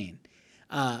what I'm saying,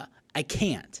 I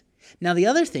can't. Now, the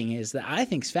other thing is that I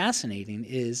think is fascinating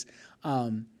is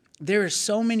there are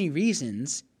so many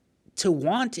reasons to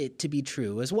want it to be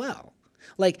true as well.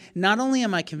 Like, not only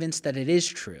am I convinced that it is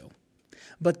true,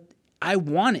 but I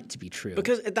want it to be true.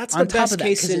 Because that's the best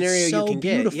case scenario you can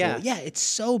get. Yeah, it's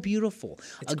so beautiful.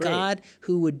 It's great. God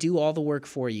who would do all the work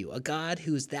for you. A God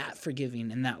who's that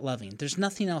forgiving and that loving. There's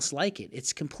nothing else like it.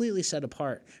 It's completely set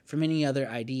apart from any other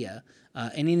idea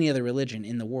and any other religion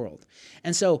in the world.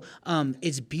 And so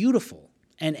it's beautiful.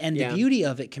 And the beauty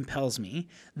of it compels me.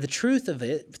 The truth of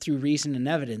it through reason and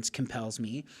evidence compels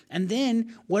me. And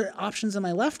then what options am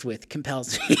I left with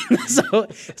compels me.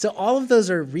 So all of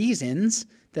those are reasons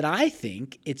that I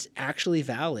think it's actually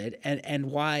valid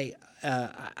and why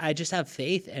I just have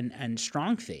faith and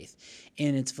strong faith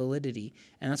in its validity.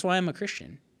 And that's why I'm a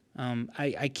Christian.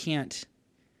 I can't...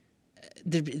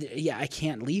 I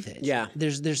can't leave it. Yeah.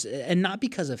 There's and not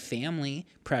because of family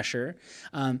pressure,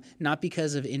 not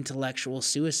because of intellectual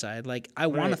suicide. Like, I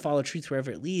want to follow truth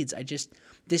wherever it leads.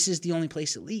 This is the only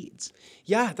place it leads.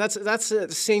 Yeah, that's the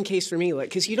same case for me. Like,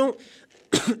 because you don't,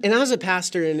 and as a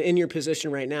pastor and in your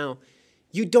position right now,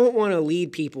 you don't want to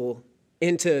lead people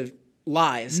into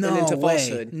lies and into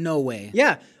falsehood. No way.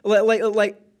 Yeah,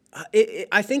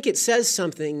 I think it says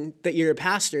something that you're a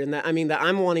pastor and that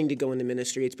I'm wanting to go into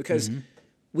ministry. It's because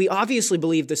we obviously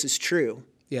believe this is true.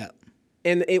 Yeah.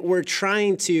 And we're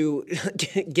trying to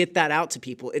get that out to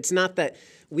people. It's not that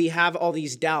we have all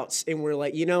these doubts and we're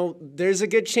like, there's a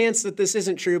good chance that this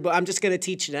isn't true, but I'm just going to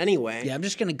teach it anyway. Yeah, I'm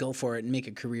just going to go for it and make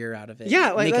a career out of it.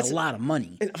 Yeah, make a lot of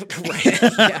money. Right.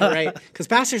 Yeah, right. Because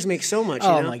pastors make so much.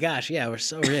 Oh my gosh, yeah, we're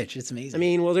so rich. It's amazing. I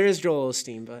mean, well, there is Joel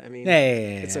Osteen, but I mean,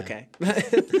 it's okay.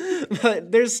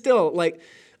 But there's still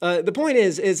the point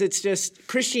is it's just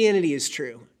Christianity is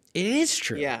true. It is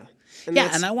true. Yeah.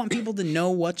 And I want people to know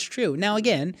what's true. Now,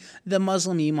 again, the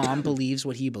Muslim imam believes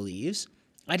what he believes.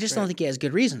 I just don't think he has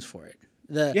good reasons for it.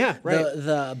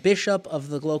 The bishop of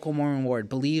the local Mormon ward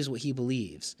believes what he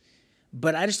believes.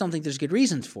 But I just don't think there's good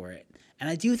reasons for it. And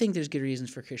I do think there's good reasons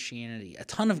for Christianity, a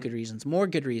ton of good reasons, more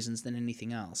good reasons than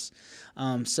anything else.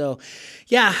 I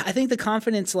think the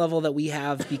confidence level that we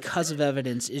have because of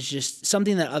evidence is just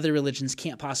something that other religions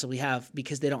can't possibly have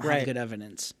because they don't have good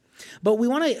evidence. But we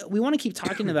want to keep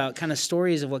talking about kind of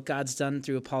stories of what God's done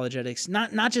through apologetics,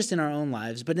 not just in our own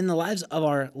lives, but in the lives of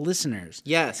our listeners.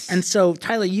 Yes. And so,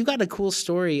 Tyler, you got a cool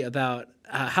story about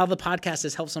how the podcast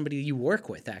has helped somebody you work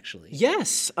with, actually.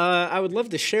 Yes, I would love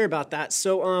to share about that.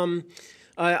 So,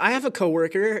 I have a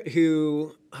coworker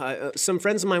who some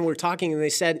friends of mine were talking, and they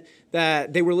said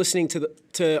that they were listening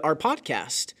to our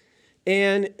podcast,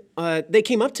 and they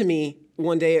came up to me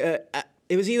one day.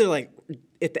 It was either like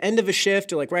at the end of a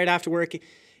shift or like right after work,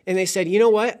 and they said, "You know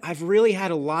what? I've really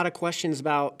had a lot of questions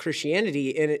about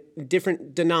Christianity and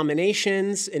different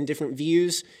denominations and different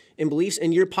views and beliefs,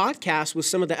 and your podcast with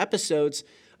some of the episodes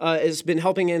has been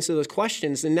helping answer those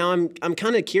questions. And now I'm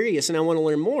kind of curious and I want to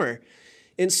learn more."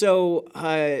 And so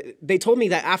they told me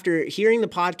that after hearing the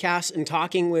podcast and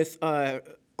talking with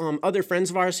other friends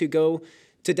of ours who go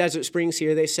to Desert Springs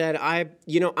here, they said, I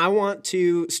want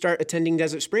to start attending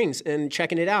Desert Springs and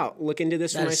checking it out, look into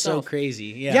this for myself. That's so crazy.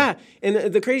 Yeah. Yeah.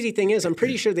 And the crazy thing is, I'm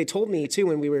pretty sure they told me too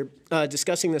when we were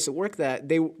discussing this at work that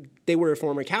they were a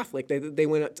former Catholic. They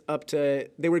went up to,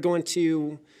 they were going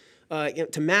to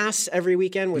Mass every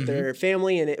weekend with their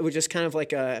family, and it was just kind of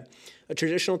like a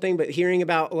traditional thing. But hearing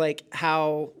about like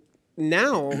how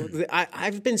now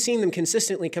I've been seeing them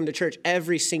consistently come to church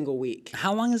every single week.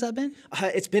 How long has that been?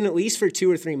 It's been at least for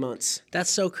 2 or 3 months. That's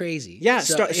so crazy. Yeah,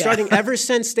 starting ever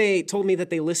since they told me that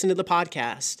they listened to the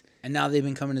podcast. And now they've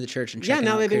been coming to the church and checking out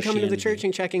Yeah, now they've been coming to the church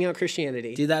and checking out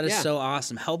Christianity. Dude, that is so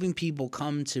awesome. Helping people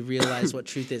come to realize what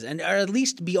truth is, or at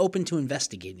least be open to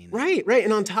investigating it. Right.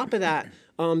 And on top of that,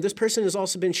 this person has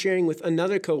also been sharing with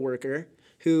another coworker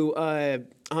who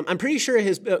I'm pretty sure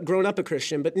has grown up a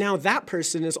Christian, but now that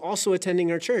person is also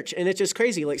attending our church, and it's just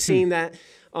crazy, like seeing that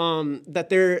that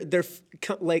they're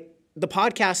like the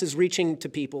podcast is reaching to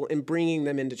people and bringing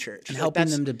them into church and helping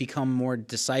them to become more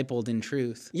discipled in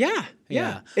truth. Yeah.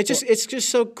 It's just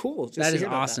so cool. That is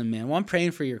awesome, man. Well, I'm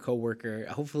praying for your coworker.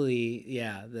 Hopefully,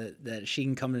 that she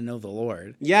can come to know the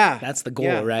Lord. Yeah. That's the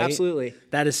goal, right? Absolutely.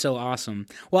 That is so awesome.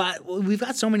 Well, we've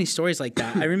got so many stories like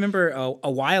that. I remember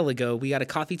a while ago, we got a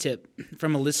coffee tip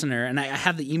from a listener, and I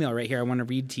have the email right here. I want to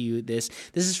read to you this.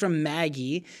 This is from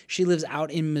Maggie. She lives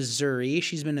out in Missouri.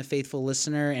 She's been a faithful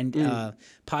listener and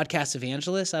podcast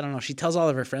evangelist. I don't know. She tells all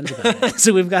of her friends about it.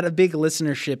 So we've got a big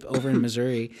listenership over in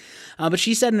Missouri. But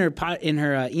she said in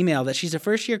her email that she's a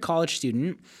first-year college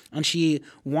student, and she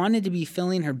wanted to be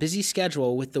filling her busy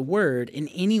schedule with the Word in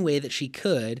any way that she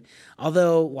could,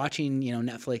 although watching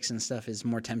Netflix and stuff is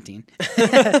more tempting.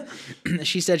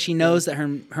 She said she knows that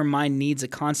her mind needs a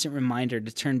constant reminder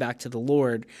to turn back to the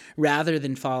Lord rather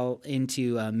than fall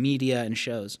into media and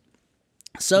shows.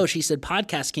 So she said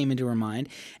podcasts came into her mind,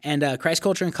 and Christ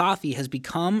Culture and Coffee has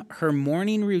become her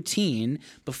morning routine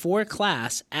before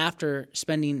class after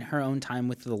spending her own time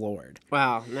with the Lord.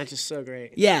 Wow, that's just so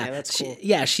great. Yeah, that's cool.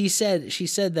 She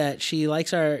said that she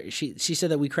likes she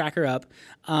said that we crack her up,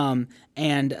 and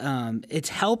it's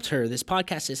helped her. This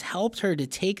podcast has helped her to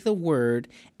take the Word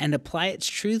and apply its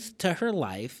truth to her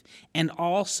life, and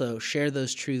also share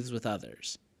those truths with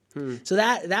others. So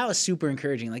that was super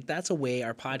encouraging. Like, that's a way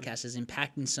our podcast is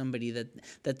impacting somebody that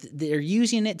they're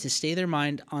using it to stay their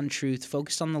mind on truth,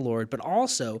 focused on the Lord, but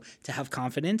also to have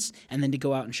confidence and then to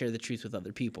go out and share the truth with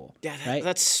other people. Yeah, right?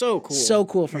 That's so cool. So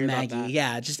cool from Maggie.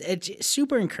 Yeah, it's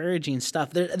super encouraging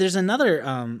stuff. There's another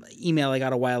email I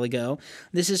got a while ago.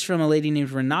 This is from a lady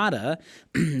named Renata.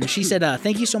 She said,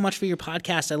 "Thank you so much for your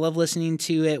podcast. I love listening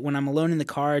to it when I'm alone in the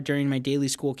car during my daily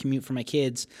school commute for my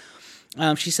kids."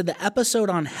 She said the episode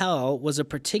on hell was a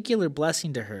particular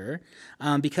blessing to her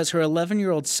because her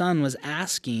 11-year-old son was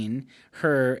asking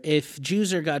her if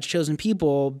Jews are God's chosen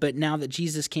people, but now that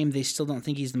Jesus came, they still don't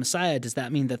think he's the Messiah. Does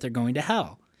that mean that they're going to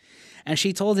hell? and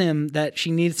she told him that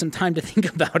she needed some time to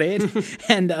think about it,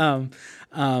 and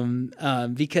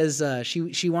because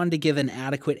she wanted to give an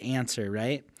adequate answer,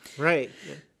 right? Right.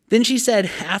 Yeah. Then she said,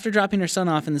 after dropping her son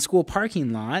off in the school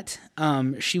parking lot,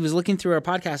 she was looking through our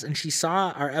podcast and she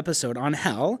saw our episode on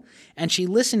hell, and she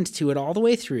listened to it all the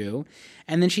way through.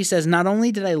 And then she says, not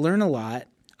only did I learn a lot,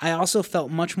 I also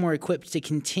felt much more equipped to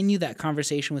continue that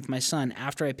conversation with my son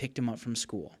after I picked him up from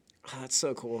school. Oh, that's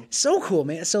so cool. So cool,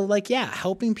 man. So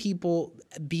helping people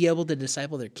be able to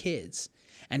disciple their kids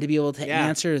and to be able to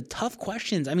answer tough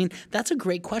questions. I mean, that's a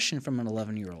great question from an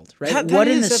 11-year-old, right? That what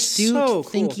an is, astute, so cool.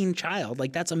 thinking child.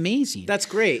 Like, that's amazing. That's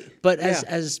great. But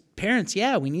as parents,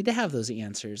 we need to have those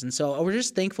answers. And so we're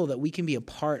just thankful that we can be a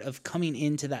part of coming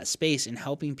into that space and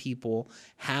helping people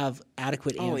have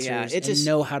adequate answers and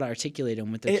know how to articulate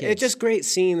them with their kids. It's just great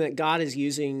seeing that God is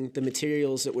using the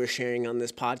materials that we're sharing on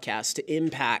this podcast to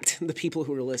impact the people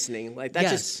who are listening. Like,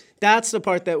 that's the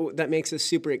part that makes us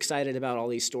super excited about all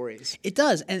these stories. It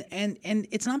does. And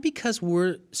it's not because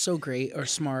we're so great or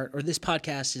smart or this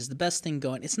podcast is the best thing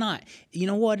going. It's not. You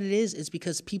know what it is? It's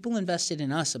because people invested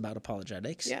in us about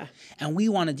apologetics. Yeah. And we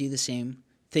want to do the same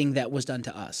thing that was done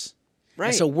to us. Right.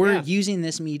 And so we're using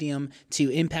this medium to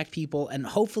impact people, and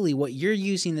hopefully what you're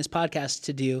using this podcast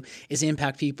to do is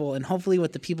impact people, and hopefully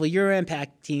what the people you're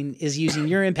impacting is using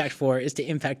your impact for is to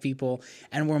impact people,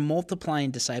 and we're multiplying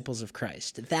disciples of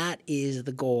Christ. That is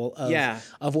the goal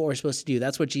of what we're supposed to do.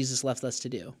 That's what Jesus left us to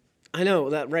do. I know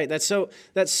that, right? That's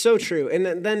so true.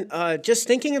 And then just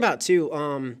thinking about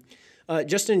too,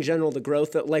 just in general, the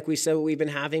growth that, like we said, we've been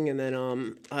having, and then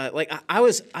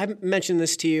I mentioned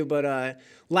this to you, but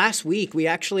last week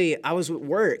I was at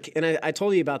work, and I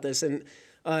told you about this, and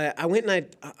I went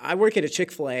and I work at a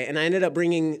Chick-fil-A, and I ended up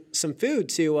bringing some food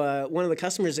to one of the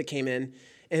customers that came in,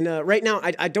 and right now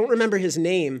I don't remember his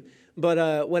name,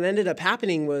 but what ended up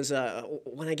happening was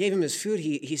when I gave him his food,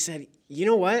 he said, "You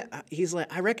know what?" He's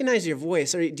like, "I recognize your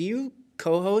voice. Do you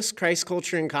co-host Christ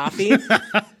Culture and Coffee?"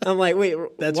 I'm like, "Wait,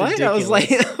 that's what?" ridiculous. I was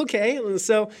like, "Okay." And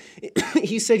so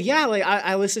he said, "Yeah, like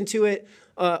I listen to it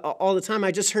all the time.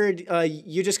 I just heard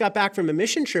you just got back from a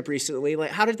mission trip recently.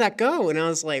 Like, how did that go?" And I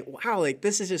was like, "Wow, like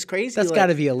this is just crazy." That's like, got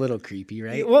to be a little creepy,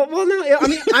 right? Well, no. I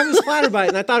mean, I was flattered by it,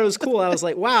 and I thought it was cool. I was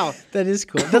like, "Wow, that is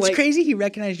cool." That's like, crazy. He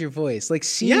recognized your voice, like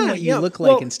seeing what you look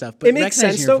like and stuff. But it makes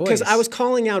sense though, because I was voice.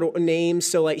 calling out names,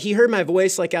 so like he heard my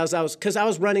voice, like because I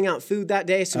was running out food that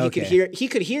day, so he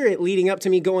could hear it leading up to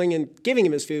me going and giving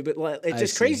him his food. But like, it's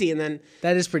just crazy, and then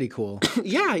that is pretty cool.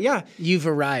 Yeah. You've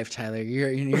arrived, Tyler.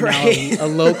 You're right. now a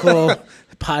local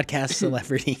podcast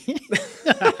celebrity,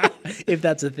 if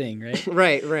that's a thing, right?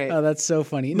 Right. Oh, that's so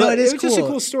funny. No, it is cool. Just a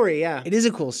cool story. Yeah, it is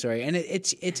a cool story, and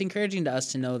it's encouraging to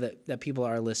us to know that people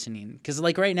are listening. Because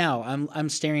like right now, I'm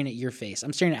staring at your face.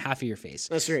 I'm staring at half of your face.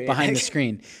 That's right. Behind the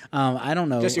screen. I don't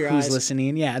know just your who's eyes.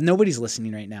 Listening. Yeah, nobody's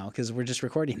listening right now because we're just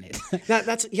recording it.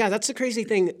 That's the crazy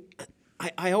thing.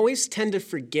 I always tend to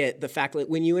forget the fact that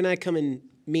when you and I come and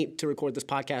meet to record this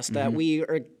podcast, that we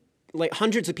are like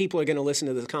hundreds of people are going to listen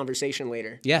to this conversation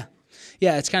later. Yeah.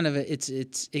 It's kind of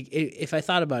if I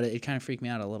thought about it, it kind of freaked me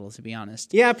out a little, to be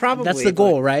honest. Yeah, probably. That's the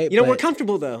goal, right? We're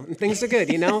comfortable though, and things are good.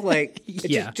 Like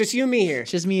it's just you and me here.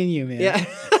 It's just me and you, man. Yeah.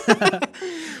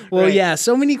 Well, right. yeah.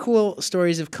 So many cool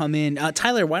stories have come in.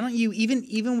 Tyler, why don't you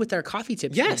even with our coffee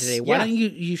tips for today? Why don't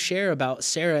you share about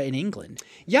Sarah in England?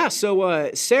 Yeah.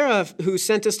 So Sarah, who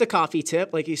sent us the coffee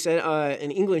tip, like you said,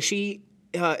 in England, she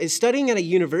is studying at a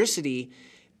university.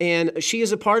 And she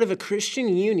is a part of a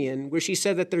Christian union where she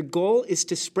said that their goal is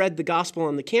to spread the gospel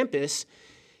on the campus.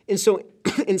 And so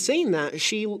in saying that,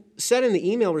 she said in the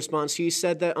email response, she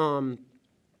said that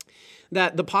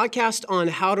that the podcast on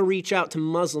how to reach out to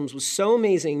Muslims was so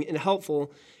amazing and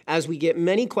helpful, as we get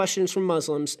many questions from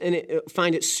Muslims and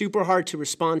find it super hard to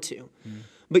respond to.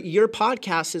 But your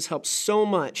podcast has helped so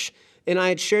much. And I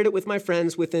had shared it with my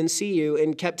friends within CU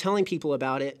and kept telling people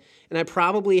about it. And I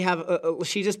probably have,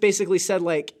 she just basically said,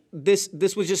 like, this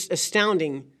was just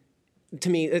astounding to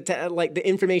me, like the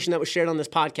information that was shared on this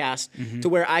podcast, to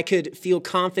where I could feel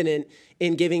confident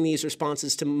in giving these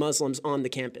responses to Muslims on the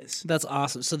campus. That's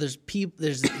awesome. So there's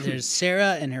there's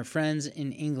Sarah and her friends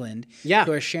in England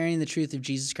who are sharing the truth of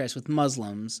Jesus Christ with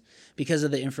Muslims because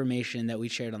of the information that we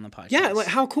shared on the podcast. Yeah, like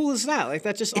how cool is that? Like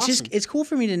that's just awesome. It's cool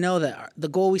for me to know that the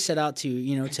goal we set out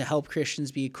to help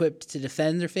Christians be equipped to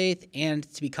defend their faith and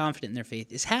to be confident in their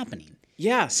faith is happening.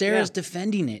 Yeah, Sarah's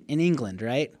defending it in England,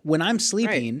 right? When I'm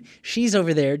sleeping, she's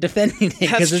over there defending it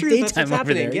because it's daytime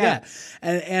over there. Yeah.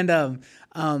 And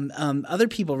Other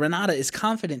people, Renata is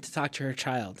confident to talk to her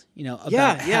child, about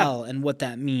Yeah. hell and what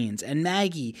that means. And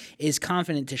Maggie is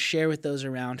confident to share with those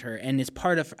around her, and it's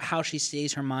part of how she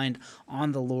stays her mind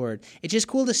on the Lord. It's just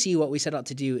cool to see what we set out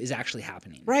to do is actually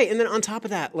happening. Right, and then on top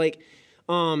of that, like,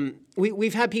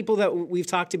 we've had people that we've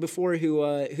talked to before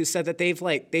who said that they've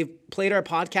played our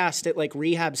podcast at like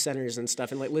rehab centers and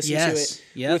stuff and like listened to it.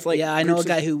 Yeah, with, like, I know a groups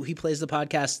guy who he plays the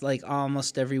podcast like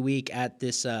almost every week at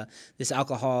this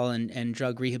alcohol and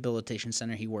drug rehabilitation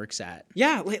center he works at.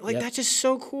 Yeah, like that's just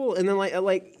so cool. And then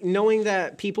like knowing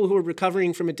that people who are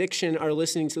recovering from addiction are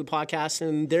listening to the podcast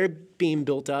and they're being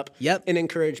built up and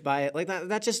encouraged by it. Like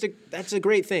that's a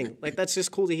great thing. Like that's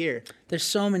just cool to hear. There's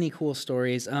so many cool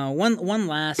stories. One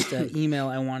last email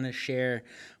I want to share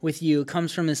with you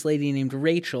comes from this lady named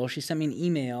Rachel. She sent me an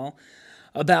email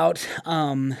about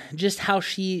just how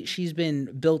she's been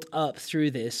built up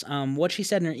through this. What she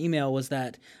said in her email was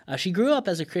that she grew up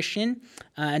as a Christian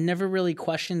and never really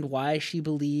questioned why she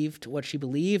believed what she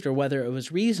believed or whether it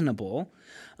was reasonable.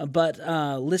 But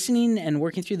listening and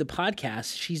working through the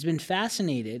podcast, she's been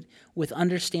fascinated with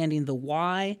understanding the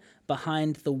why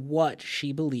behind the what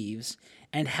she believes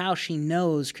and how she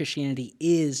knows Christianity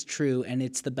is true and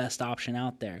it's the best option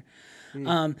out there.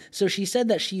 So she said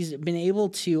that she's been able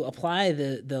to apply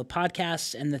the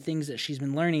podcasts and the things that she's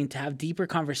been learning to have deeper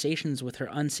conversations with her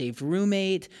unsaved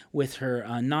roommate, with her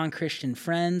non-Christian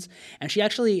friends. And she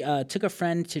actually took a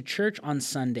friend to church on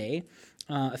Sunday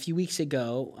a few weeks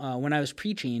ago when I was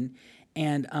preaching.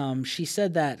 And she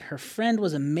said that her friend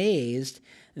was amazed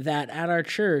that at our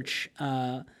church,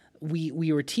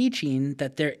 we were teaching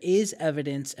that there is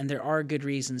evidence and there are good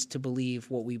reasons to believe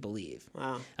what we believe.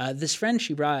 Wow. This friend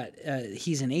she brought,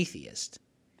 he's an atheist.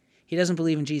 He doesn't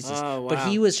believe in Jesus. Oh, wow. But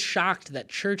he was shocked that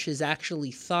churches actually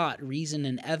thought reason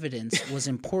and evidence was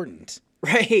important.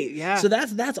 Right, yeah. So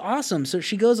that's awesome. So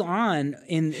she goes on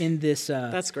in this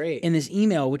that's great. in this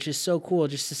email, which is so cool,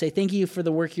 just to say thank you for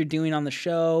the work you're doing on the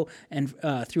show and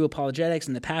through apologetics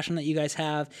and the passion that you guys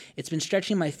have. It's been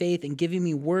stretching my faith and giving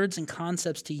me words and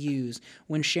concepts to use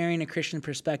when sharing a Christian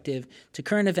perspective to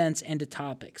current events and to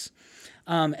topics.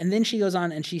 And then she goes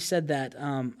on and she said that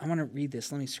I want to read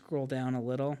this. Let me scroll down a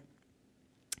little.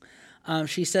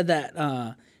 She said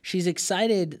that she's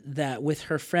excited that with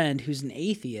her friend, who's an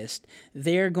atheist,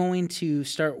 they're going to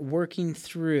start working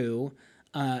through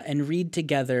and read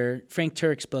together Frank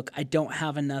Turek's book, I Don't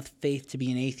Have Enough Faith to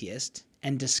Be an Atheist,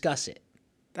 and discuss it.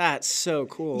 That's so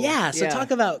cool. Yeah, so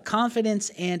talk about confidence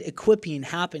and equipping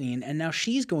happening, and now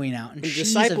she's going out and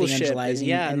she's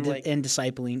evangelizing and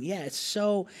discipling. Yeah, it's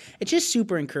just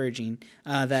super encouraging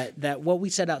that what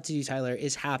we set out to do, Tyler,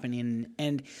 is happening.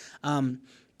 And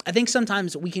I think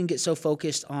sometimes we can get so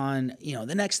focused on,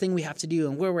 the next thing we have to do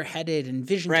and where we're headed and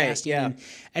vision casting. Yeah.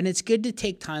 And it's good to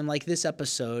take time like this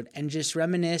episode and just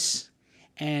reminisce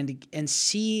and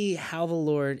see how the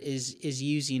Lord is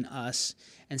using us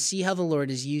and see how the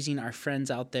Lord is using our friends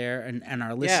out there and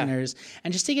our listeners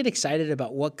and just to get excited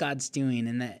about what God's doing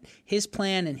and that his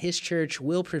plan and his church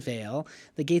will prevail.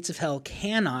 The gates of hell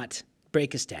cannot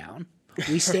break us down.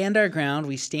 We stand our ground.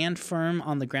 We stand firm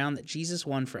on the ground that Jesus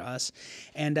won for us,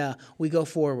 and we go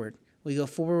forward. We go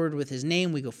forward with his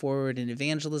name. We go forward in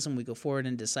evangelism. We go forward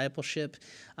in discipleship,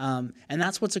 and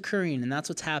that's what's occurring, and that's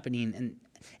what's happening. And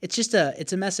it's just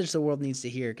it's a message the world needs to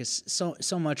hear because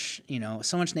so much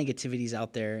negativity is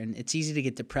out there, and it's easy to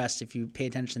get depressed if you pay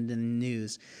attention to the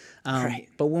news. Right.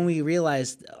 But when we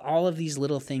realize all of these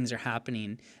little things are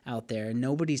happening out there, and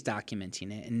nobody's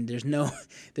documenting it, and there's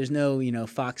no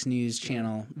Fox News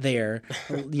channel there,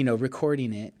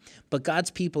 recording it. But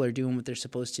God's people are doing what they're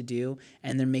supposed to do,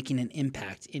 and they're making an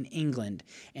impact in England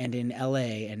and in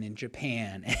LA and in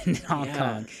Japan and in Hong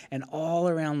Kong and all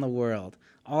around the world.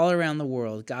 All around the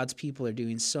world, God's people are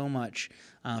doing so much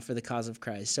for the cause of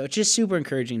Christ. So it's just super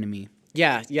encouraging to me.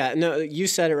 Yeah. No, you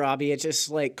said it, Robbie. It's just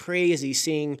like crazy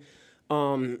seeing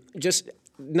just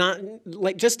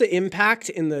the impact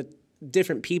in the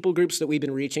different people groups that we've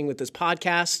been reaching with this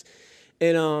podcast.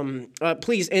 And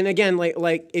please, and again,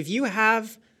 like if you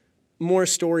have more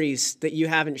stories that you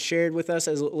haven't shared with us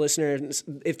as a listener,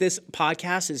 if this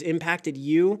podcast has impacted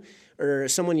you or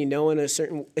someone you know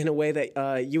in a way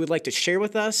that you would like to share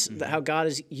with us, how God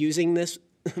is using this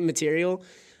material,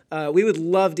 we would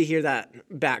love to hear that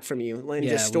back from you. And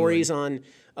just stories on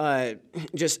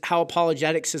just how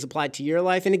apologetics is applied to your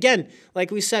life. And again,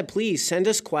 like we said, please send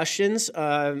us questions.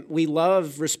 We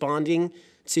love responding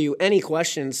to any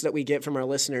questions that we get from our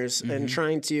listeners and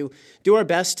trying to do our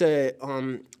best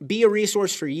to be a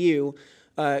resource for you.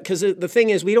 Because the thing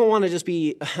is, we don't want to just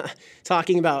be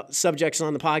talking about subjects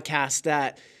on the podcast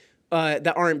that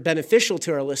that aren't beneficial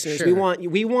to our listeners. Sure.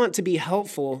 We want to be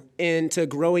helpful into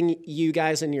growing you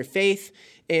guys in your faith,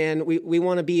 and we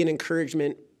want to be an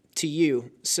encouragement to you.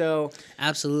 So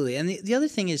absolutely. And the other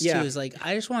thing is too Yeah. is like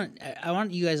I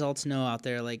want you guys all to know out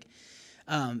there, like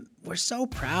we're so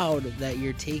proud that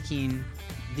you're taking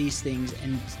these things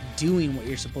and doing what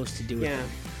you're supposed to do with Yeah. them.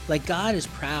 Like God is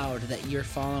proud that you're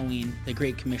following the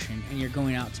Great Commission and you're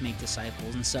going out to make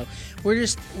disciples. And so we're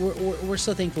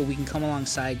so thankful we can come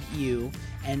alongside you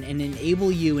and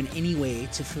enable you in any way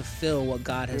to fulfill what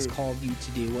God has called you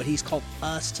to do, what He's called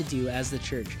us to do as the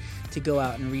church, to go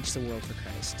out and reach the world for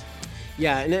Christ.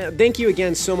 yeah, and thank you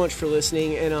again so much for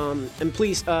listening. And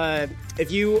please,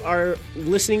 if you are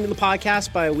listening to the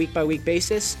podcast by a week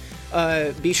basis,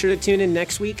 be sure to tune in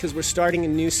next week because we're starting a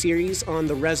new series on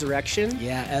the resurrection.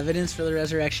 Yeah, evidence for the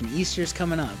resurrection. Easter's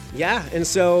coming up. Yeah, and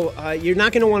so you're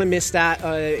not going to want to miss that.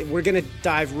 We're going to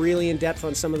dive really in depth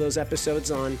on some of those episodes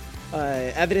on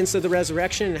evidence of the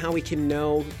resurrection and how we can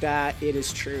know that it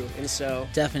is true. And so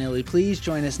Definitely. Please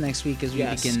join us next week as we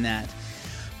Yes. begin that.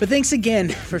 But thanks again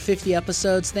for 50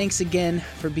 episodes. Thanks again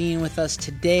for being with us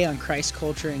today on Christ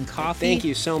Culture and Coffee. thank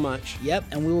you so much. Yep,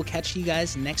 and we will catch you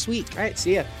guys next week. All right,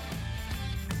 see ya.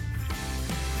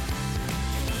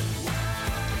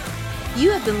 You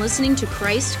have been listening to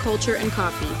Christ, Culture, and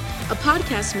Coffee, a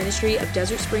podcast ministry of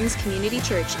Desert Springs Community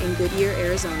Church in Goodyear,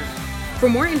 Arizona. For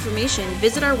more information,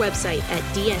 visit our website at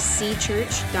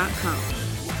dscchurch.com.